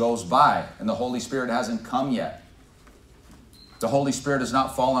 days goes by, and the Holy Spirit hasn't come yet. The Holy Spirit has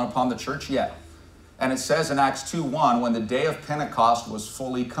not fallen upon the church yet. And it says in Acts 2:1, when the day of Pentecost was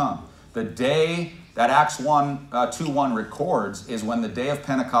fully come. The day that Acts 2:1 records is when the day of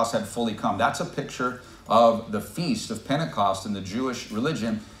Pentecost had fully come. That's a picture of the feast of Pentecost in the Jewish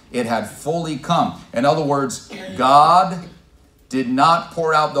religion. It had fully come. In other words, God did not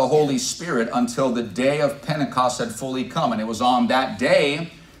pour out the Holy Spirit until the day of Pentecost had fully come. And it was on that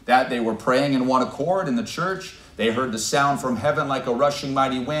day that they were praying in one accord in the church. They heard the sound from heaven like a rushing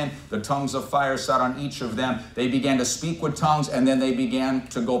mighty wind. The tongues of fire sat on each of them. They began to speak with tongues, and then they began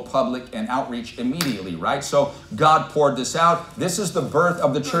to go public and outreach immediately, right? So God poured this out. This is the birth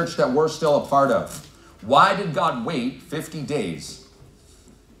of the church that we're still a part of. Why did God wait 50 days?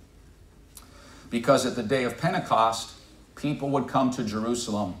 Because at the day of Pentecost, people would come to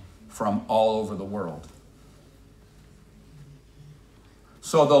Jerusalem from all over the world.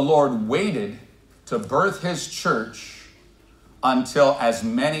 So the Lord waited to birth his church until as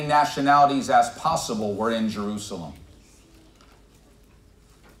many nationalities as possible were in Jerusalem.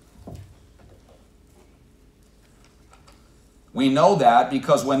 We know that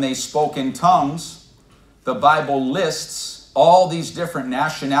because when they spoke in tongues, the Bible lists all these different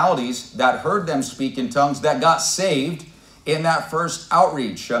nationalities that heard them speak in tongues that got saved in that first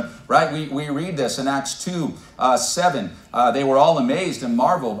outreach, right? We read this in Acts 2:7. They were all amazed and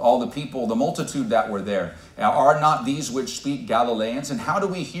marveled, all the people, the multitude that were there. Are not these which speak Galileans? And how do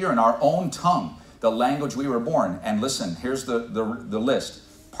we hear in our own tongue the language we were born? And listen, here's the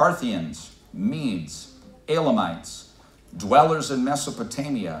list. Parthians, Medes, Elamites, dwellers in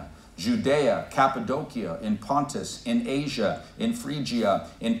Mesopotamia, Judea, Cappadocia, in Pontus, in Asia, in Phrygia,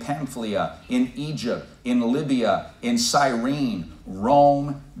 in Pamphylia, in Egypt, in Libya, in Cyrene,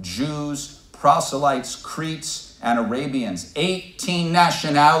 Rome, Jews, proselytes, Cretes, and Arabians. 18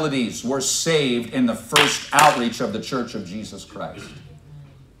 nationalities were saved in the first outreach of the Church of Jesus Christ.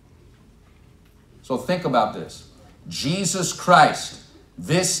 So think about this. Jesus Christ,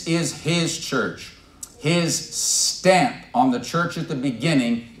 this is his church. His stamp on the church at the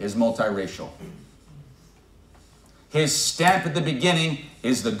beginning is multiracial. His stamp at the beginning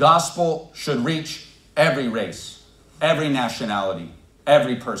is the gospel should reach every race, every nationality,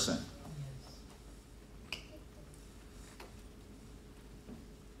 every person.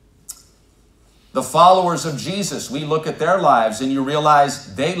 The followers of Jesus, we look at their lives and you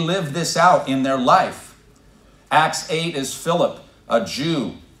realize they live this out in their life. Acts 8 is Philip, a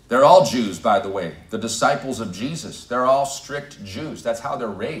Jew. They're all Jews, by the way. The disciples of Jesus, they're all strict Jews. That's how they're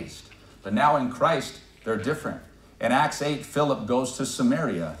raised. But now in Christ, they're different. In Acts 8, Philip goes to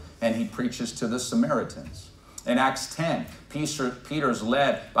Samaria and he preaches to the Samaritans. In Acts 10, Peter's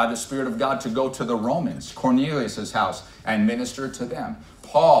led by the Spirit of God to go to the Romans, Cornelius' house, and minister to them.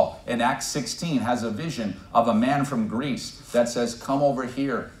 Paul, in Acts 16, has a vision of a man from Greece that says, come over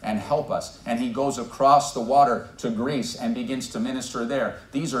here and help us. And he goes across the water to Greece and begins to minister there.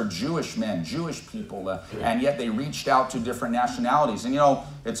 These are Jewish men, Jewish people, and yet they reached out to different nationalities. And you know,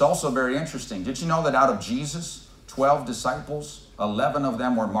 it's also very interesting. Did you know that out of Jesus, 12 disciples, 11 of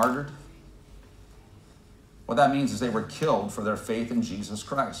them were martyred? What that means is they were killed for their faith in Jesus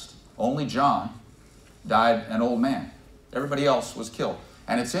Christ. Only John died an old man. Everybody else was killed.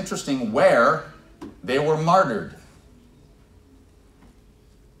 And it's interesting where they were martyred.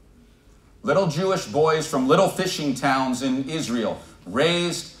 Little Jewish boys from little fishing towns in Israel,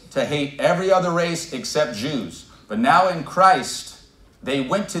 raised to hate every other race except Jews. But now in Christ, they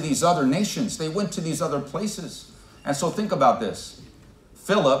went to these other nations. They went to these other places. And so think about this.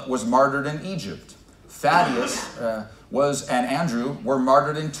 Philip was martyred in Egypt. Thaddeus and Andrew were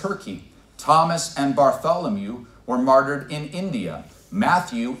martyred in Turkey. Thomas and Bartholomew were martyred in India.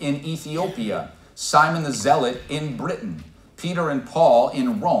 Matthew in Ethiopia. Simon the Zealot in Britain. Peter and Paul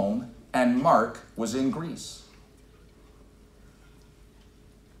in Rome. And Mark was in Greece.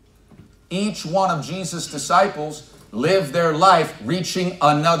 Each one of Jesus' disciples lived their life reaching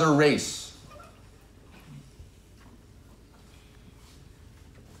another race.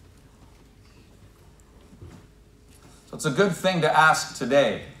 So it's a good thing to ask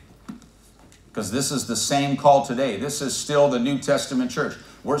today, because this is the same call today. This is still the New Testament church.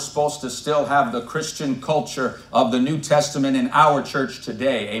 We're supposed to still have the Christian culture of the New Testament in our church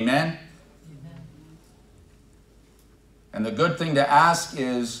today. Amen? And the good thing to ask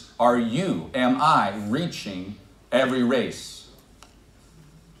is, am I reaching every race?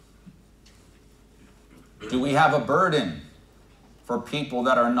 Do we have a burden for people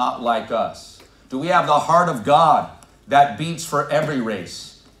that are not like us? Do we have the heart of God that beats for every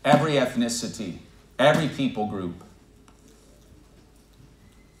race, every ethnicity, every people group?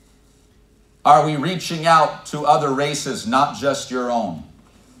 Are we reaching out to other races, not just your own?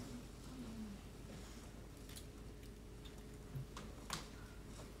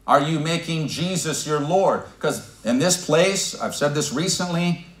 Are you making Jesus your Lord? Because in this place, I've said this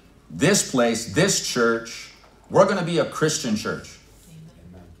recently, this place, this church, we're going to be a Christian church.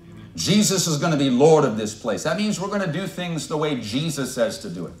 Jesus is going to be Lord of this place. That means we're going to do things the way Jesus says to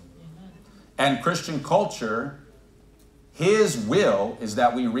do it. And Christian culture, His will is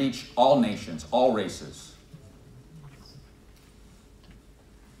that we reach all nations, all races.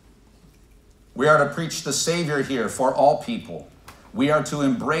 We are to preach the Savior here for all people. We are to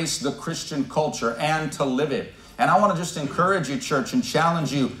embrace the Christian culture and to live it. And I want to just encourage you, church, and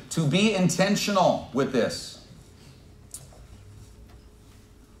challenge you to be intentional with this.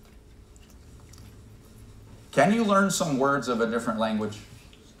 Can you learn some words of a different language?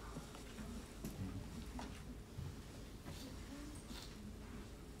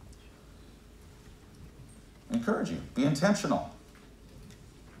 Encourage you. Be intentional.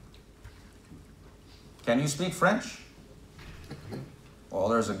 Can you speak French? Well,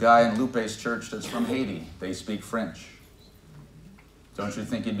 there's a guy in Lupe's church that's from Haiti. They speak French. Don't you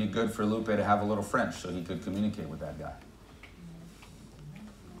think it'd be good for Lupe to have a little French so he could communicate with that guy?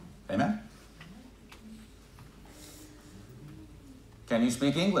 Amen? Can you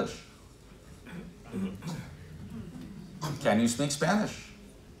speak English? Can you speak Spanish?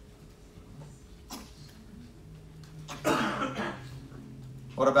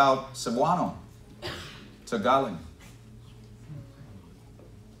 What about Cebuano? Tagalog?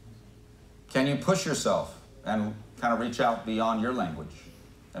 Can you push yourself and kind of reach out beyond your language?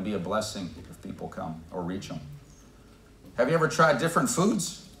 and be a blessing if people come or reach them. Have you ever tried different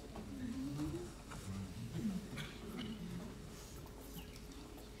foods?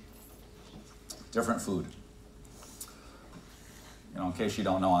 Different food. You know, in case you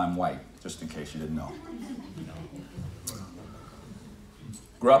don't know, I'm white, just in case you didn't know.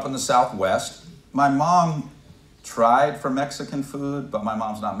 Grew up in the Southwest. My mom tried for Mexican food, but my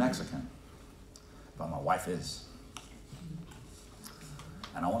mom's not Mexican. But my wife is.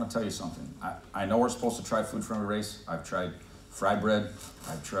 And I want to tell you something. I know we're supposed to try food from every race. I've tried fried bread.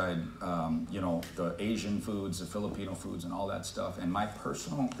 I've tried, the Asian foods, the Filipino foods, and all that stuff. And my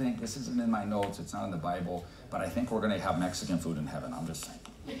personal thing, this isn't in my notes, it's not in the Bible, but I think we're going to have Mexican food in heaven. I'm just saying.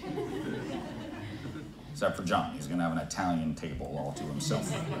 Except for John. He's going to have an Italian table all to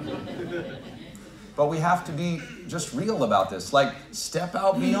himself. But we have to be just real about this. Like, step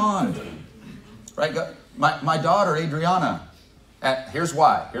out beyond. Right? My daughter, Adriana, here's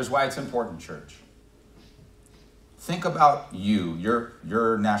why. Here's why it's important, church. Think about you,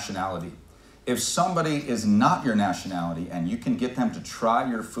 your nationality. If somebody is not your nationality and you can get them to try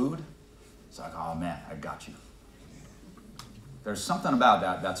your food, it's like, oh man, I got you. There's something about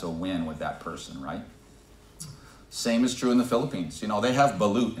that that's a win with that person, right? Same is true in the Philippines. You know, they have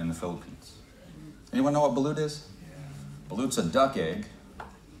balut in the Philippines. Anyone know what balut is? Balut's a duck egg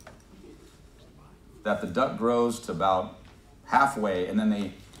that the duck grows to about halfway, and then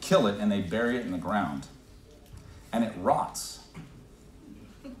they kill it and they bury it in the ground. And it rots.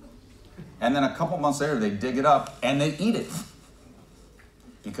 And then a couple months later, they dig it up and they eat it.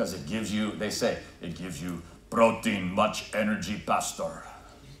 Because it gives you, they say, it gives you protein, much energy, pastor.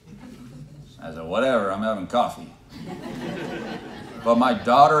 I said, whatever, I'm having coffee. But my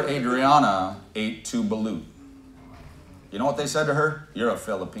daughter, Adriana, ate 2 balut. You know what they said to her? You're a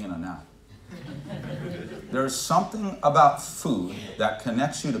Filipina now. There's something about food that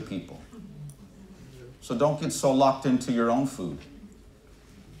connects you to people. So don't get so locked into your own food.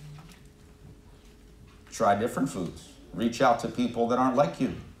 Try different foods. Reach out to people that aren't like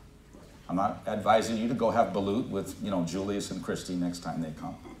you. I'm not advising you to go have balut with, Julius and Christy next time they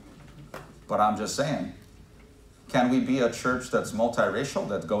come. But I'm just saying, can we be a church that's multiracial,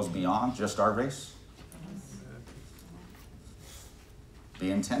 that goes beyond just our race? Be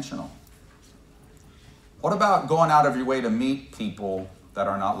intentional. What about going out of your way to meet people that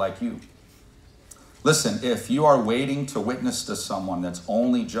are not like you? Listen, if you are waiting to witness to someone that's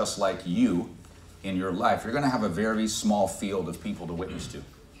only just like you in your life, you're going to have a very small field of people to witness to.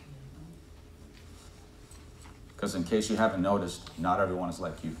 Because in case you haven't noticed, not everyone is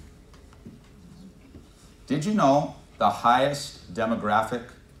like you. Did you know the highest demographic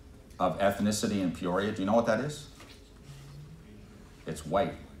of ethnicity in Peoria? Do you know what that is? It's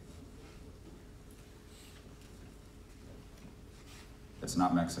white. It's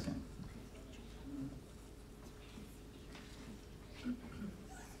not Mexican.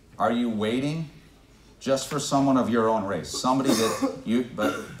 Are you waiting just for someone of your own race? Somebody that you,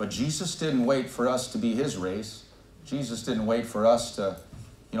 but Jesus didn't wait for us to be his race. Jesus didn't wait for us to,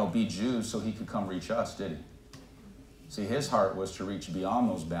 be Jews so he could come reach us, did he? See, his heart was to reach beyond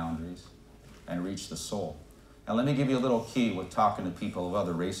those boundaries and reach the soul. Now let me give you a little key with talking to people of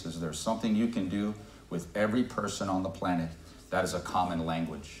other races. There's something you can do with every person on the planet that is a common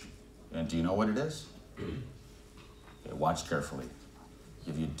language. And do you know what it is? Okay, watch carefully.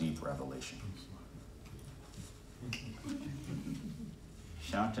 Give you deep revelation.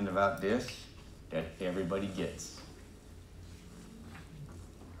 Something about this that everybody gets.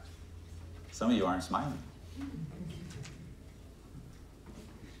 Some of you aren't smiling.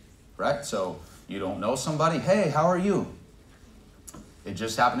 Right? So you don't know somebody. Hey, how are you? It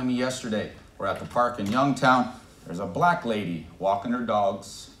just happened to me yesterday. We're at the park in Youngtown. There's a black lady walking her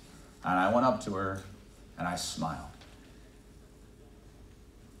dogs. And I went up to her and I smiled.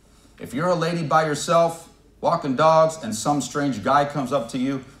 If you're a lady by yourself, walking dogs, and some strange guy comes up to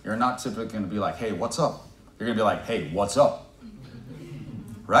you, you're not typically going to be like, hey, what's up? You're going to be like, hey, what's up?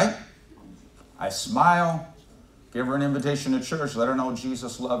 Right? I smile, give her an invitation to church, let her know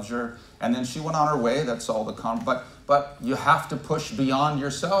Jesus loves her, and then she went on her way. That's all the but you have to push beyond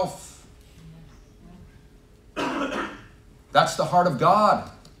yourself. That's the heart of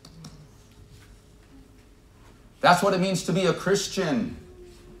God. That's what it means to be a Christian.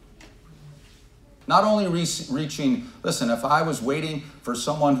 Not only reaching, listen, if I was waiting for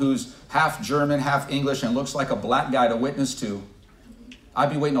someone who's half German, half English, and looks like a black guy to witness to, I'd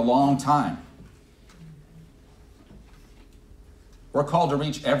be waiting a long time. We're called to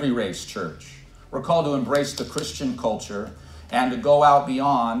reach every race, church. We're called to embrace the Christian culture and to go out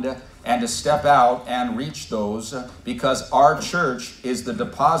beyond and to step out and reach those, because our church is the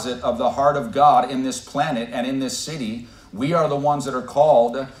deposit of the heart of God in this planet and in this city. We are the ones that are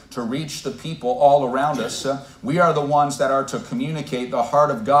called to reach the people all around us. We are the ones that are to communicate the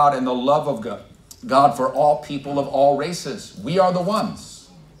heart of God and the love of God for all people of all races. We are the ones.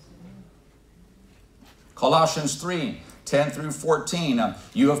 Colossians 3:10 through 14.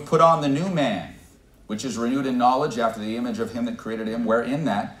 You have put on the new man, which is renewed in knowledge after the image of him that created him, wherein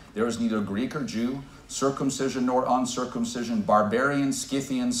that there is neither Greek or Jew, circumcision nor uncircumcision, barbarian,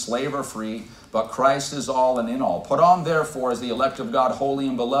 Scythian, slave or free, but Christ is all and in all. Put on therefore, as the elect of God, holy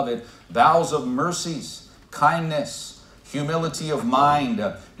and beloved, vows of mercies, kindness, humility of mind,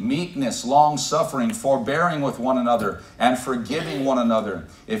 meekness, long-suffering, forbearing with one another, and forgiving one another.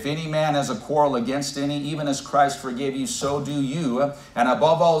 If any man has a quarrel against any, even as Christ forgave you, so do you. And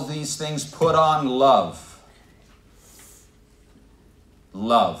above all these things, put on love.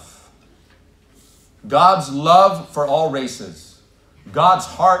 Love. God's love for all races. God's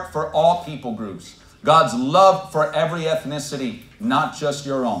heart for all people groups. God's love for every ethnicity, not just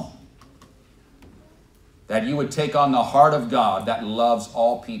your own. That you would take on the heart of God that loves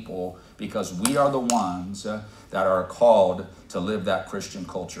all people, because we are the ones that are called to live that Christian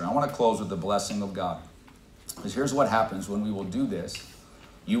culture. I want to close with the blessing of God. Because here's what happens when we will do this.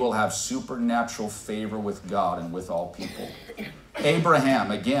 You will have supernatural favor with God and with all people.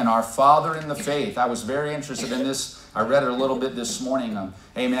 Abraham, again, our father in the faith. I was very interested in this. I read it a little bit this morning.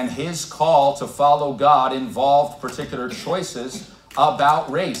 Amen. His call to follow God involved particular choices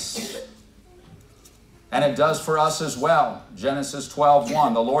about race. And it does for us as well. Genesis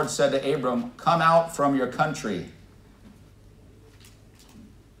 12:1. The Lord said to Abram, come out from your country.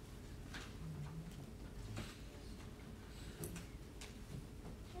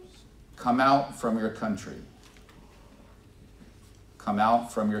 Come out from your country. Come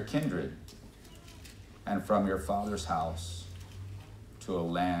out from your kindred and from your father's house to a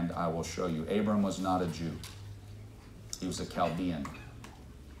land I will show you. Abram was not a Jew. He was a Chaldean.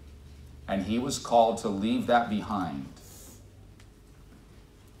 And he was called to leave that behind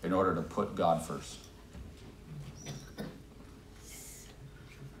in order to put God first.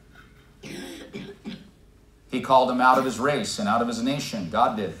 He called him out of his race and out of his nation.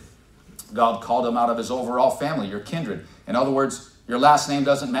 God did. God called him out of his overall family, your kindred. In other words, your last name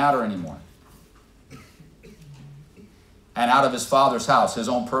doesn't matter anymore. And out of his father's house, his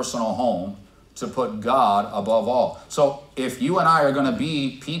own personal home, to put God above all. So if you and I are going to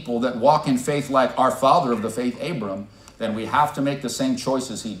be people that walk in faith like our father of the faith, Abram, then we have to make the same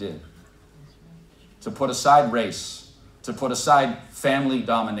choices he did. To put aside race, to put aside family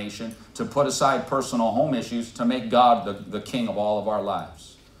domination, to put aside personal home issues, to make God the king of all of our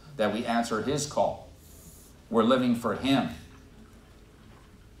lives. That we answer his call. We're living for him.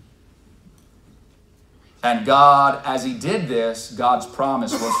 And God, as he did this, God's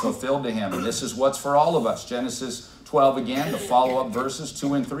promise was fulfilled to him. And this is what's for all of us. Genesis 12 again, the follow-up verses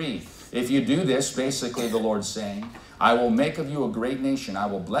 2 and 3. If you do this, basically the Lord's saying, I will make of you a great nation. I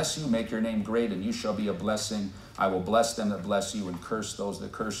will bless you, make your name great, and you shall be a blessing. I will bless them that bless you and curse those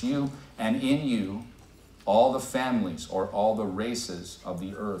that curse you. And in you, all the families or all the races of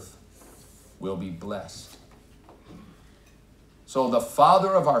the earth will be blessed. So the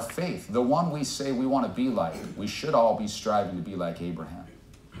father of our faith, the one we say we want to be like, we should all be striving to be like Abraham.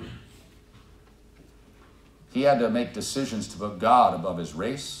 He had to make decisions to put God above his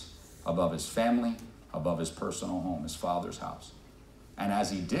race, above his family, above his personal home, his father's house. And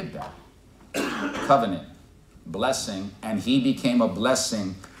as he did that, covenant, blessing, and he became a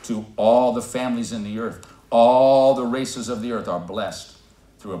blessing to all the families in the earth. All the races of the earth are blessed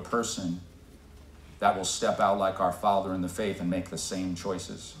through a person that will step out like our father in the faith and make the same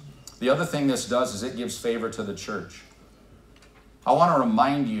choices. The other thing this does is it gives favor to the church. I want to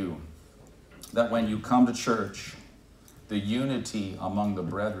remind you that when you come to church, the unity among the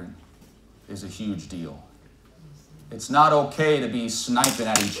brethren is a huge deal. It's not okay to be sniping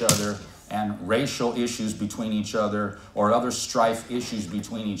at each other and racial issues between each other or other strife issues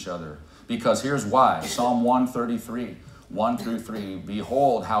between each other. Because here's why. Psalm 133, 1 through 3.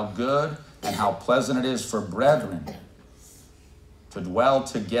 Behold, how good and how pleasant it is for brethren to dwell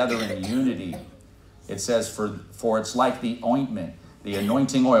together in unity. It says, for it's like the ointment, the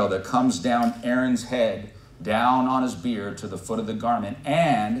anointing oil that comes down Aaron's head, down on his beard to the foot of the garment.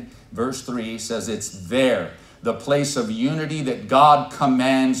 And verse 3 says it's there, the place of unity that God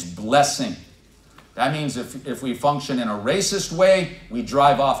commands blessing. That means if we function in a racist way, we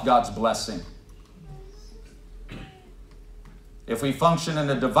drive off God's blessing. If we function in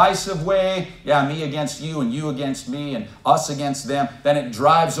a divisive way, yeah, me against you and you against me and us against them, then it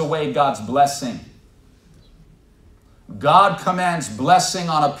drives away God's blessing. God commands blessing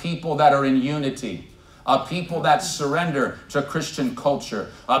on a people that are in unity, a people that surrender to Christian culture,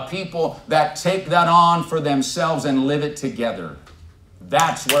 a people that take that on for themselves and live it together.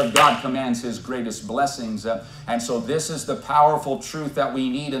 That's where God commands his greatest blessings. And so this is the powerful truth that we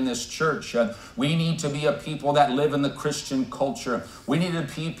need in this church. We need to be a people that live in the Christian culture. We need to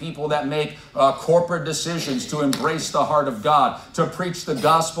be people that make corporate decisions to embrace the heart of God, to preach the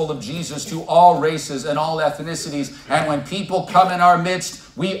gospel of Jesus to all races and all ethnicities. And when people come in our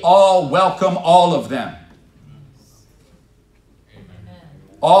midst, we all welcome all of them.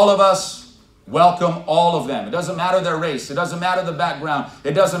 All of us welcome all of them. It doesn't matter their race. It doesn't matter the background.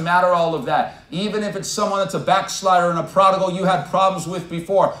 It doesn't matter all of that. Even if it's someone that's a backslider and a prodigal you had problems with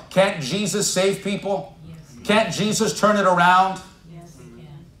before. Can't Jesus save people? Yes. Can't Jesus turn it around? Yes, he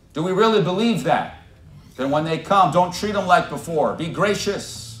can. Do we really believe that? Yes. Then when they come, don't treat them like before. Be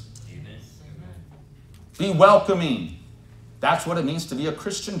gracious. Amen. Be welcoming. That's what it means to be a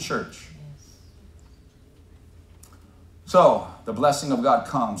Christian church. So, the blessing of God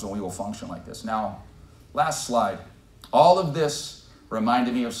comes when we will function like this. Now, last slide. All of this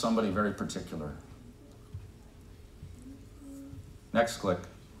reminded me of somebody very particular. Next click.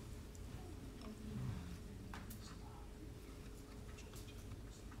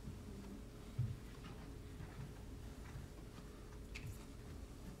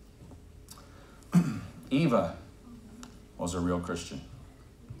 Eva was a real Christian.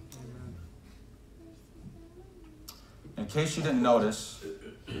 In case you didn't notice,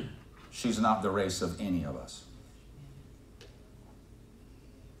 she's not the race of any of us.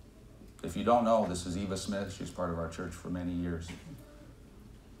 If you don't know, this is Eva Smith. She's part of our church for many years.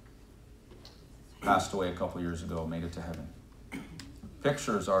 Passed away a couple years ago, made it to heaven.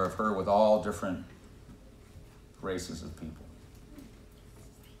 Pictures are of her with all different races of people.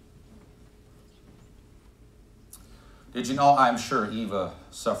 Did you know, I'm sure Eva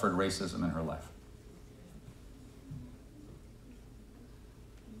suffered racism in her life.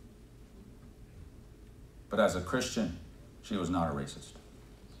 But as a Christian, she was not a racist.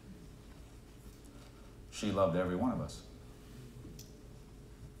 She loved every one of us.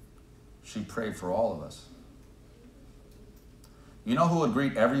 She prayed for all of us. You know who would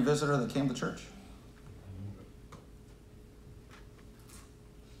greet every visitor that came to church?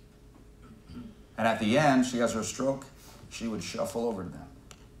 And at the end, she has her stroke, she would shuffle over to them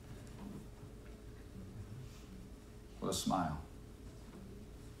with a smile.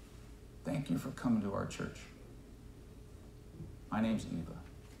 Thank you for coming to our church. My name's Eva.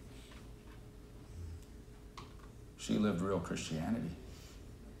 She lived real Christianity.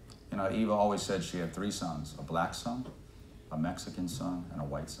 You know, Eva always said she had 3 sons, a black son, a Mexican son, and a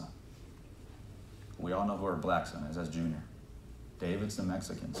white son. We all know who her black son is. That's Junior. David's the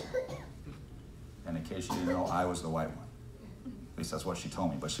Mexican son. And in case you didn't know, I was the white one. At least that's what she told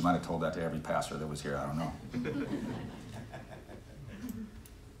me, but she might have told that to every pastor that was here. I don't know.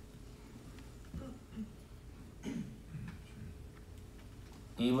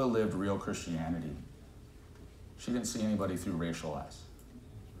 Eva lived real Christianity. She didn't see anybody through racial eyes.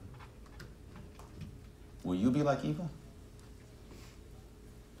 Will you be like Eva?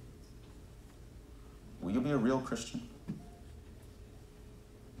 Will you be a real Christian?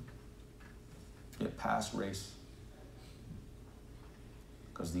 Get past race.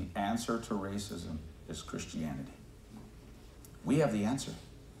 Because the answer to racism is Christianity. We have the answer.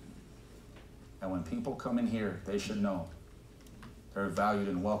 And when people come in here, they should know they're valued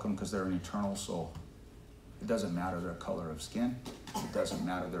and welcome because they're an eternal soul. It doesn't matter their color of skin. It doesn't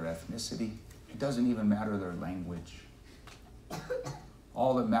matter their ethnicity. It doesn't even matter their language.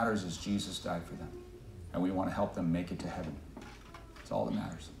 All that matters is Jesus died for them. And we want to help them make it to heaven. That's all that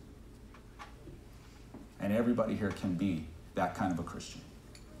matters. And everybody here can be that kind of a Christian.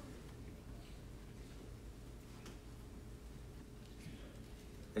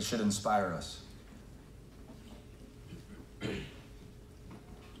 It should inspire us.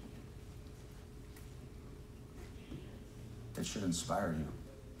 It should inspire you.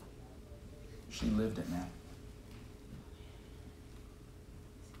 She lived it, man.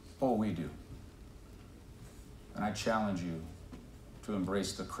 Oh, we do. And I challenge you to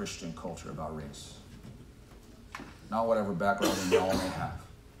embrace the Christian culture about race. Not whatever background we all may have,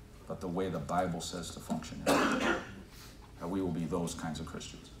 but the way the Bible says to function. That we will be those kinds of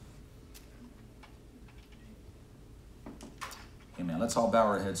Christians. Amen. Let's all bow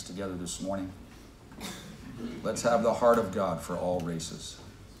our heads together this morning. Let's have the heart of God for all races.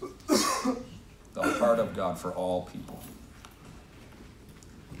 The heart of God for all people.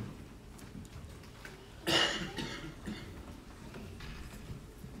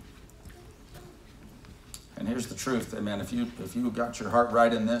 here's the truth, man. If you got your heart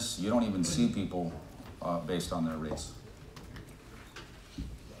right in this, you don't even see people based on their race.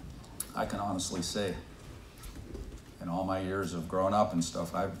 I can honestly say, in all my years of growing up and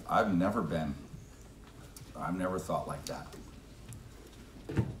stuff, I've never thought like that.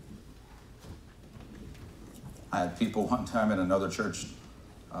 I had people one time in another church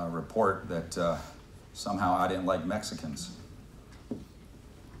report that somehow I didn't like Mexicans.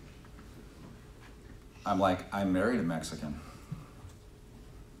 I'm like, I married a Mexican.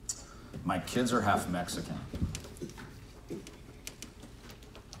 My kids are half Mexican.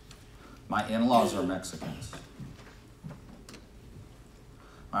 My in-laws are Mexicans.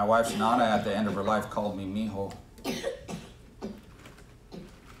 My wife's Nana at the end of her life called me mijo.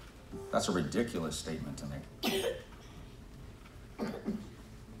 That's a ridiculous statement to make.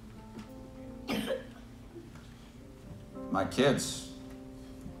 My kids,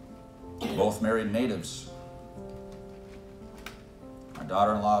 both married natives. My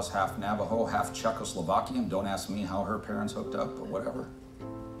daughter-in-law is half Navajo, half Czechoslovakian. Don't ask me how her parents hooked up, but whatever.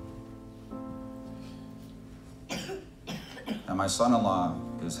 And my son-in-law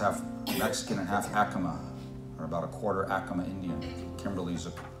is half Mexican and half Acoma, or about a quarter Acoma Indian. Kimberly's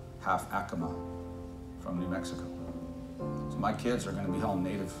a half Acoma from New Mexico. So my kids are going to be all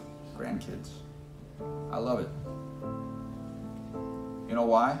native grandkids. I love it. You know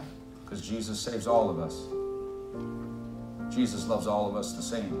why? Because Jesus saves all of us. Jesus loves all of us the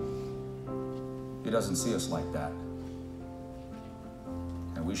same. He doesn't see us like that.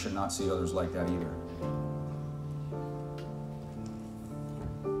 And we should not see others like that either.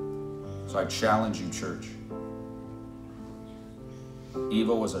 So I challenge you, church.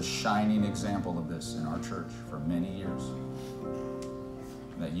 Eva was a shining example of this in our church for many years.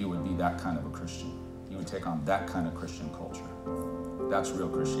 That you would be that kind of a Christian. You would take on that kind of Christian culture. That's real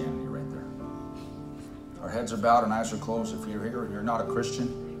Christianity right there. Our heads are bowed and eyes are closed. If you're here and you're not a Christian,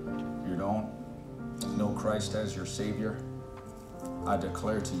 you don't know Christ as your Savior, I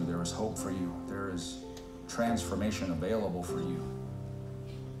declare to you there is hope for you. There is transformation available for you.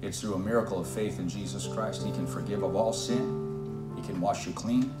 It's through a miracle of faith in Jesus Christ. He can forgive of all sin. He can wash you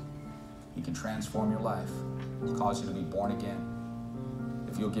clean. He can transform your life, cause you to be born again.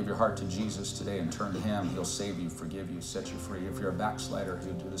 If you'll give your heart to Jesus today and turn to Him, He'll save you, forgive you, set you free. If you're a backslider,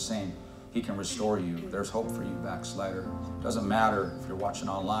 He'll do the same. He can restore you. There's hope for you, backslider. Doesn't matter if you're watching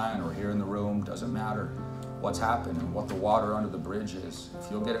online or here in the room. Doesn't matter what's happened and what the water under the bridge is. If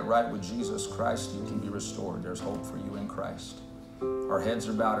you'll get it right with Jesus Christ, you can be restored. There's hope for you in Christ. Our heads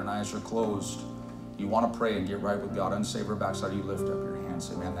are bowed and eyes are closed. You want to pray and get right with God, unsaved or backslider, you lift up your hand.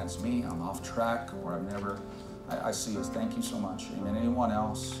 Say, man, that's me. I'm off track, or I see you. Thank you so much. Amen. Anyone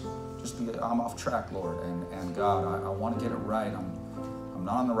else? I'm off track, Lord. And God, I want to get it right. I'm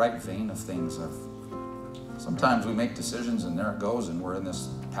not on the right vein of things. Sometimes we make decisions and there it goes and we're in this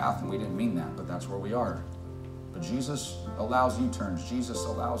path and we didn't mean that, but that's where we are. But Jesus allows U-turns. Jesus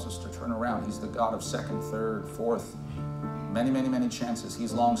allows us to turn around. He's the God of second, third, fourth, many, many, many chances.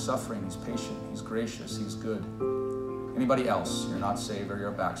 He's long-suffering. He's patient. He's gracious. He's good. Anybody else? You're not saved or you're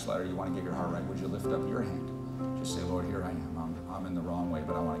a backslider. You want to get your heart right. Would you lift up your hand? Just say, Lord, here I am. I'm in the wrong way,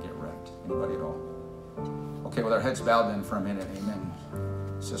 but I want to get right. Anybody at all? Okay, with our heads bowed then for a minute. Amen.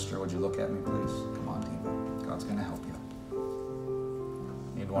 Sister, would you look at me, please? Come on, Diva. God's going to help you.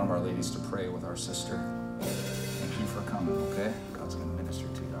 Need one of our ladies to pray with our sister. Thank you for coming, okay? God's going to minister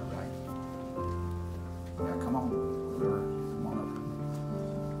to you, all right? Yeah, come on. Come on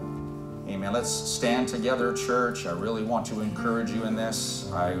up. Amen. Let's stand together, church. I really want to encourage you in this.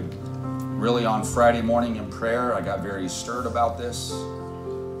 Really on Friday morning in prayer, I got very stirred about this.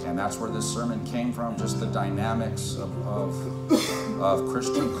 And that's where this sermon came from, just the dynamics of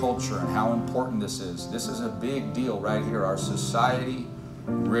Christian culture and how important this is. This is a big deal right here. Our society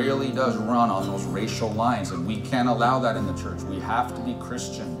really does run on those racial lines, and we can't allow that in the church. We have to be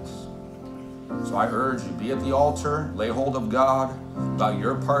Christians. So I urge you, be at the altar, lay hold of God about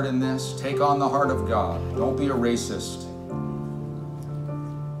your part in this. Take on the heart of God. Don't be a racist.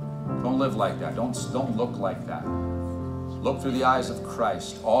 Don't live like that. Don't look like that. Look through the eyes of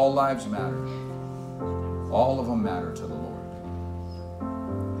Christ. All lives matter. All of them matter to the Lord.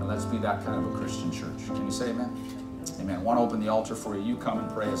 And let's be that kind of a Christian church. Can you say amen? Amen. I want to open the altar for you. You come and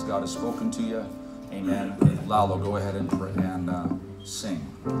pray as God has spoken to you. Amen. Lalo, go ahead and pray and sing.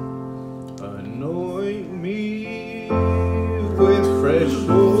 Anoint me with fresh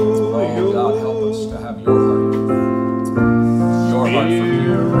oil. Oh, God, help us to have your heart. Your heart for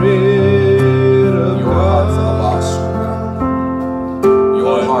me. Your heart for the lost.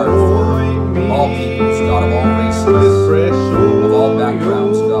 Your heart for all peoples, God, of all races, of all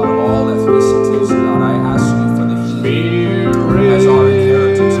backgrounds, God, of all ethnicities, God. I ask you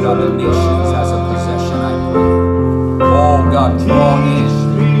God, the nations as a possession, I pray. Oh, God, draw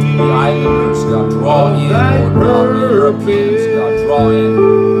in the islanders, God, draw in, Lord God, the Europeans, God, draw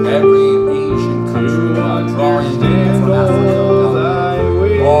in every Asian country, God, draw in people from Africa, God.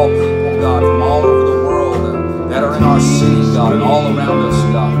 All people, God, from all over the world that are in our city, God, and all around us,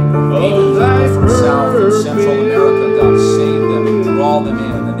 God. Even people from South and Central America, God, save them and draw them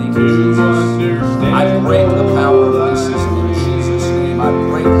in the name of Jesus. I break the power of racism in Jesus' name. I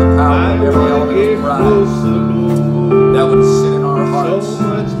break the power of every element of pride that would sit in our hearts,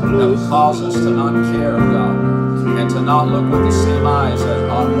 that would cause us to not care, God, and to not look with the same eyes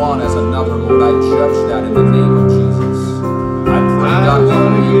on one as another, Lord. I judge that in the name of Jesus. I pray, God, we will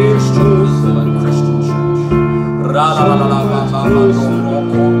be a Christian people and Christian church.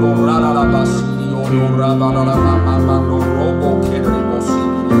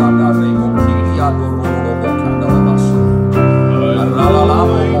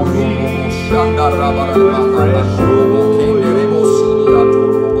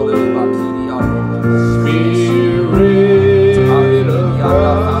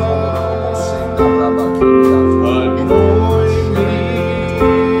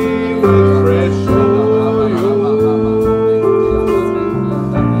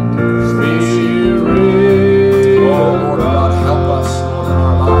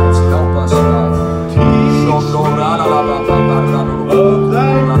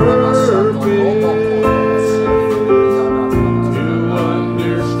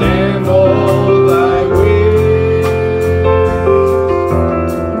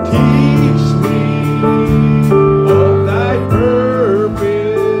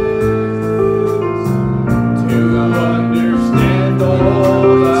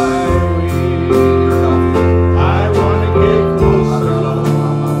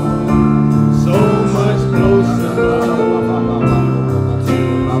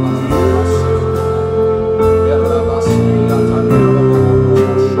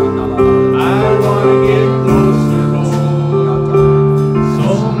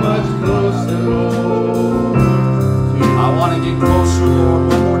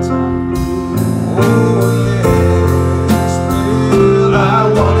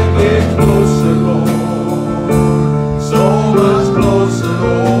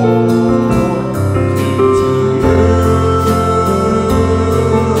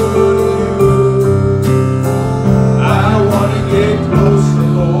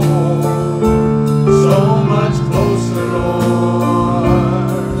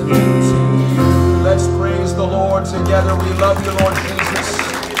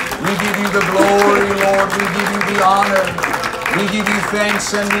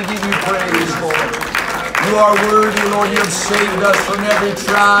 And we give you praise, Lord. You are worthy, Lord. You have saved us from every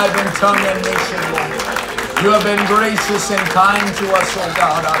tribe and tongue and nation, Lord. You have been gracious and kind to us, oh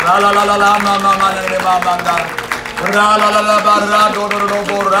God.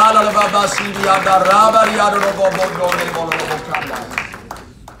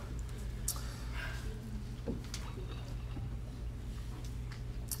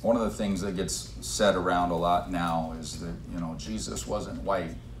 One of the things that gets said around a lot now is that, Jesus wasn't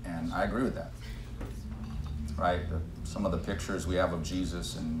white, and I agree with that. Right? Some of the pictures we have of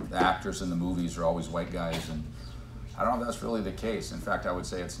Jesus and the actors in the movies are always white guys, and I don't know if that's really the case. In fact, I would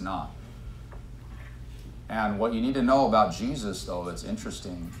say it's not. And what you need to know about Jesus, though, that's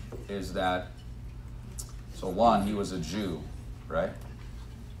interesting, is that, so one, he was a Jew, right?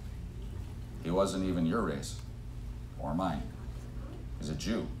 He wasn't even your race or mine. He's a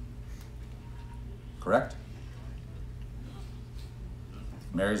Jew. Correct?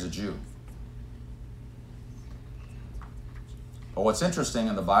 Mary's a Jew. But what's interesting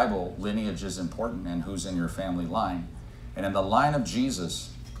in the Bible, lineage is important and who's in your family line. And in the line of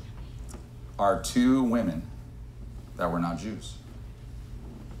Jesus are two women that were not Jews.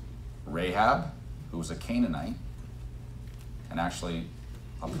 Rahab, who was a Canaanite and actually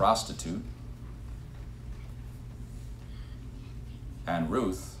a prostitute, and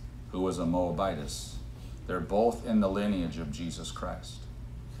Ruth, who was a Moabitess. They're both in the lineage of Jesus Christ.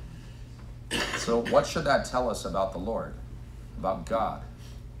 So what should that tell us about the Lord, about God?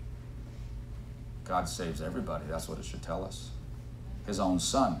 God saves everybody. That's what it should tell us. His own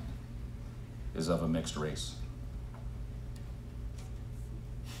son is of a mixed race.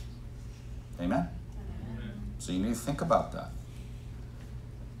 Amen? So you need to think about that.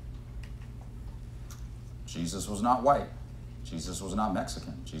 Jesus was not white. Jesus was not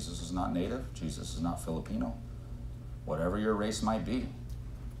Mexican. Jesus is not native. Jesus is not Filipino. Whatever your race might be.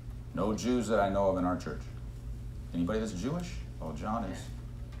 No Jews that I know of in our church. Anybody that's Jewish? Oh, John is.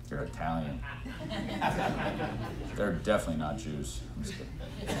 You're Italian. They're definitely not Jews. I'm just kidding.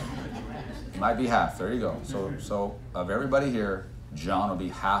 Might be half. There you go. So of everybody here, John will be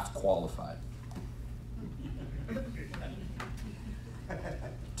half qualified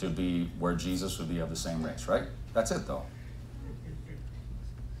to be where Jesus would be of the same race, right? That's it, though.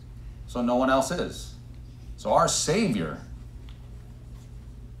 So no one else is. So our Savior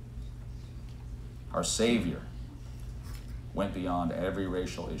went beyond every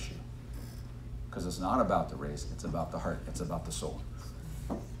racial issue. Because it's not about the race, it's about the heart, it's about the soul.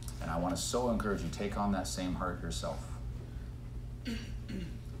 And I want to so encourage you, take on that same heart yourself.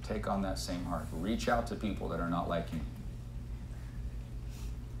 Take on that same heart. Reach out to people that are not like you.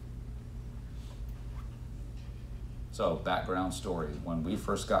 So, background story. When we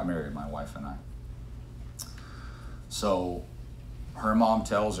first got married, my wife and I. So, her mom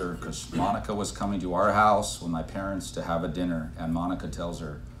tells her, because Monica was coming to our house with my parents to have a dinner, and Monica tells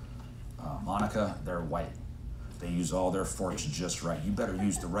her, Monica, they're white. They use all their forks just right. You better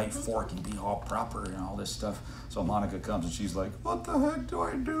use the right fork and be all proper and all this stuff. So Monica comes and she's like, what the heck do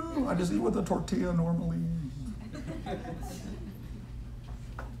I do? I just eat with a tortilla normally.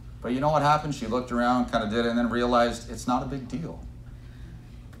 But you know what happened? She looked around, kind of did it, and then realized it's not a big deal.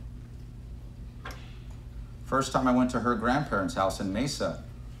 First time I went to her grandparents' house in Mesa.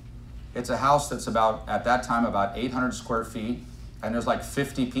 It's a house that's about, at that time, about 800 square feet, and there's like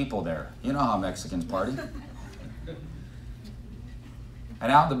 50 people there. You know how Mexicans party.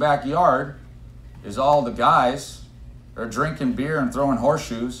 And out in the backyard is all the guys. They're drinking beer and throwing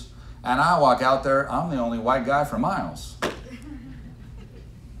horseshoes. And I walk out there, I'm the only white guy for miles.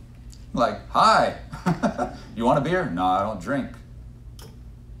 Like, hi, you want a beer? No, I don't drink.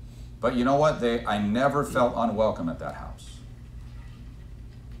 But you know what? I never felt unwelcome at that house.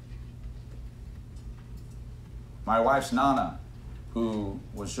 My wife's Nana, who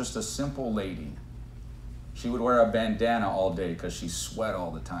was just a simple lady, she would wear a bandana all day because she sweat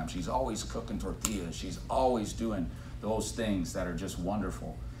all the time. She's always cooking tortillas. She's always doing those things that are just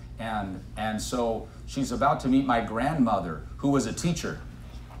wonderful. And so she's about to meet my grandmother, who was a teacher.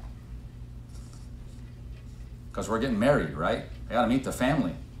 Because we're getting married, right? I got to meet the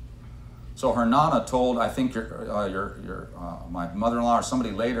family. So her Nana told, I think my mother-in-law or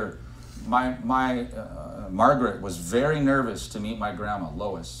somebody later, Margaret was very nervous to meet my grandma,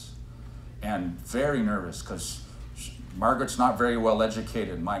 Lois. And very nervous because Margaret's not very well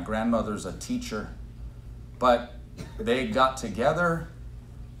educated. My grandmother's a teacher. But they got together.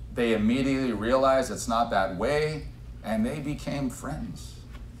 They immediately realized it's not that way. And they became friends.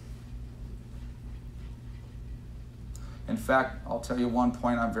 In fact, I'll tell you one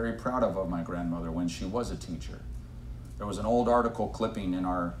point I'm very proud of my grandmother when she was a teacher. There was an old article clipping in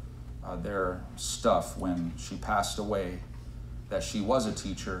their stuff when she passed away that she was a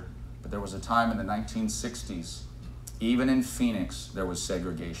teacher, but there was a time in the 1960s, even in Phoenix, there was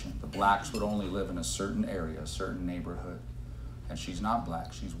segregation. The blacks would only live in a certain area, a certain neighborhood. And she's not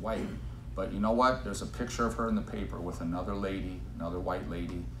black, she's white. But you know what? There's a picture of her in the paper with another lady, another white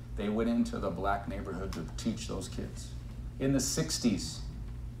lady. They went into the black neighborhood to teach those kids. In the 60s,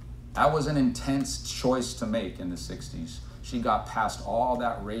 that was an intense choice to make in the 60s. She got past all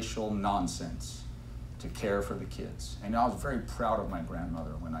that racial nonsense to care for the kids. And I was very proud of my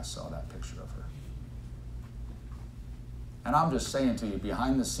grandmother when I saw that picture of her. And I'm just saying to you,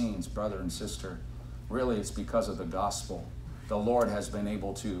 behind the scenes, brother and sister, really it's because of the gospel. The Lord has been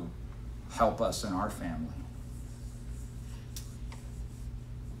able to help us in our family.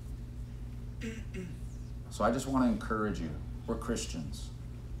 So I just want to encourage you. We're Christians.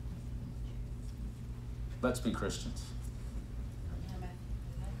 Let's be Christians.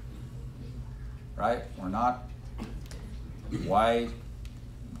 Right? We're not white,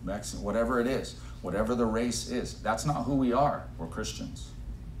 Mexican, whatever it is, whatever the race is. That's not who we are. We're Christians.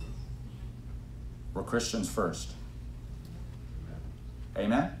 We're Christians first.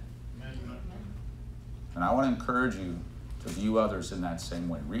 Amen? And I want to encourage you to view others in that same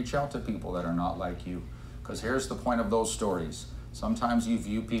way. Reach out to people that are not like you. Because here's the point of those stories. Sometimes you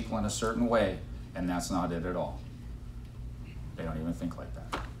view people in a certain way, and that's not it at all. They don't even think like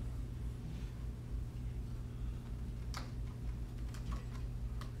that.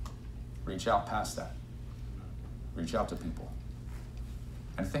 Reach out past that. Reach out to people.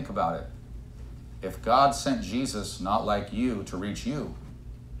 And think about it. If God sent Jesus not like you to reach you,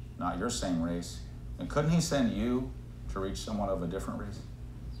 not your same race, then couldn't he send you to reach someone of a different race?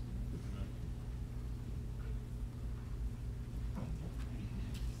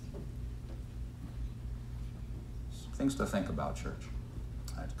 Things to think about, church.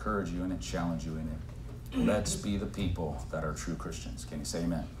 I encourage you in it, challenge you in it. Let's be the people that are true Christians. Can you say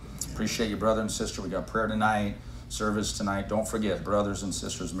amen? Appreciate you, brother and sister. We got prayer tonight, service tonight. Don't forget, brothers and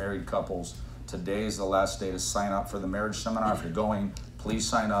sisters, married couples, today is the last day to sign up for the marriage seminar. If you're going, please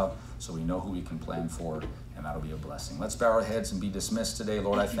sign up so we know who we can plan for, and that'll be a blessing. Let's bow our heads and be dismissed today.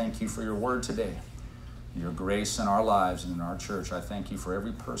 Lord, I thank you for your word today, your grace in our lives and in our church. I thank you for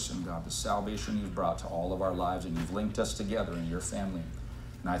every person, God, the salvation you've brought to all of our lives, and you've linked us together in your family.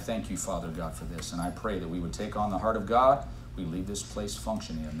 And I thank you, Father God, for this. And I pray that we would take on the heart of God. We leave this place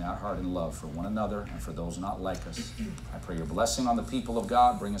functioning in that heart and love for one another and for those not like us. I pray your blessing on the people of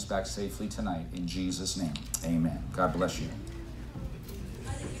God. Bring us back safely tonight. In Jesus' name, amen. God bless you.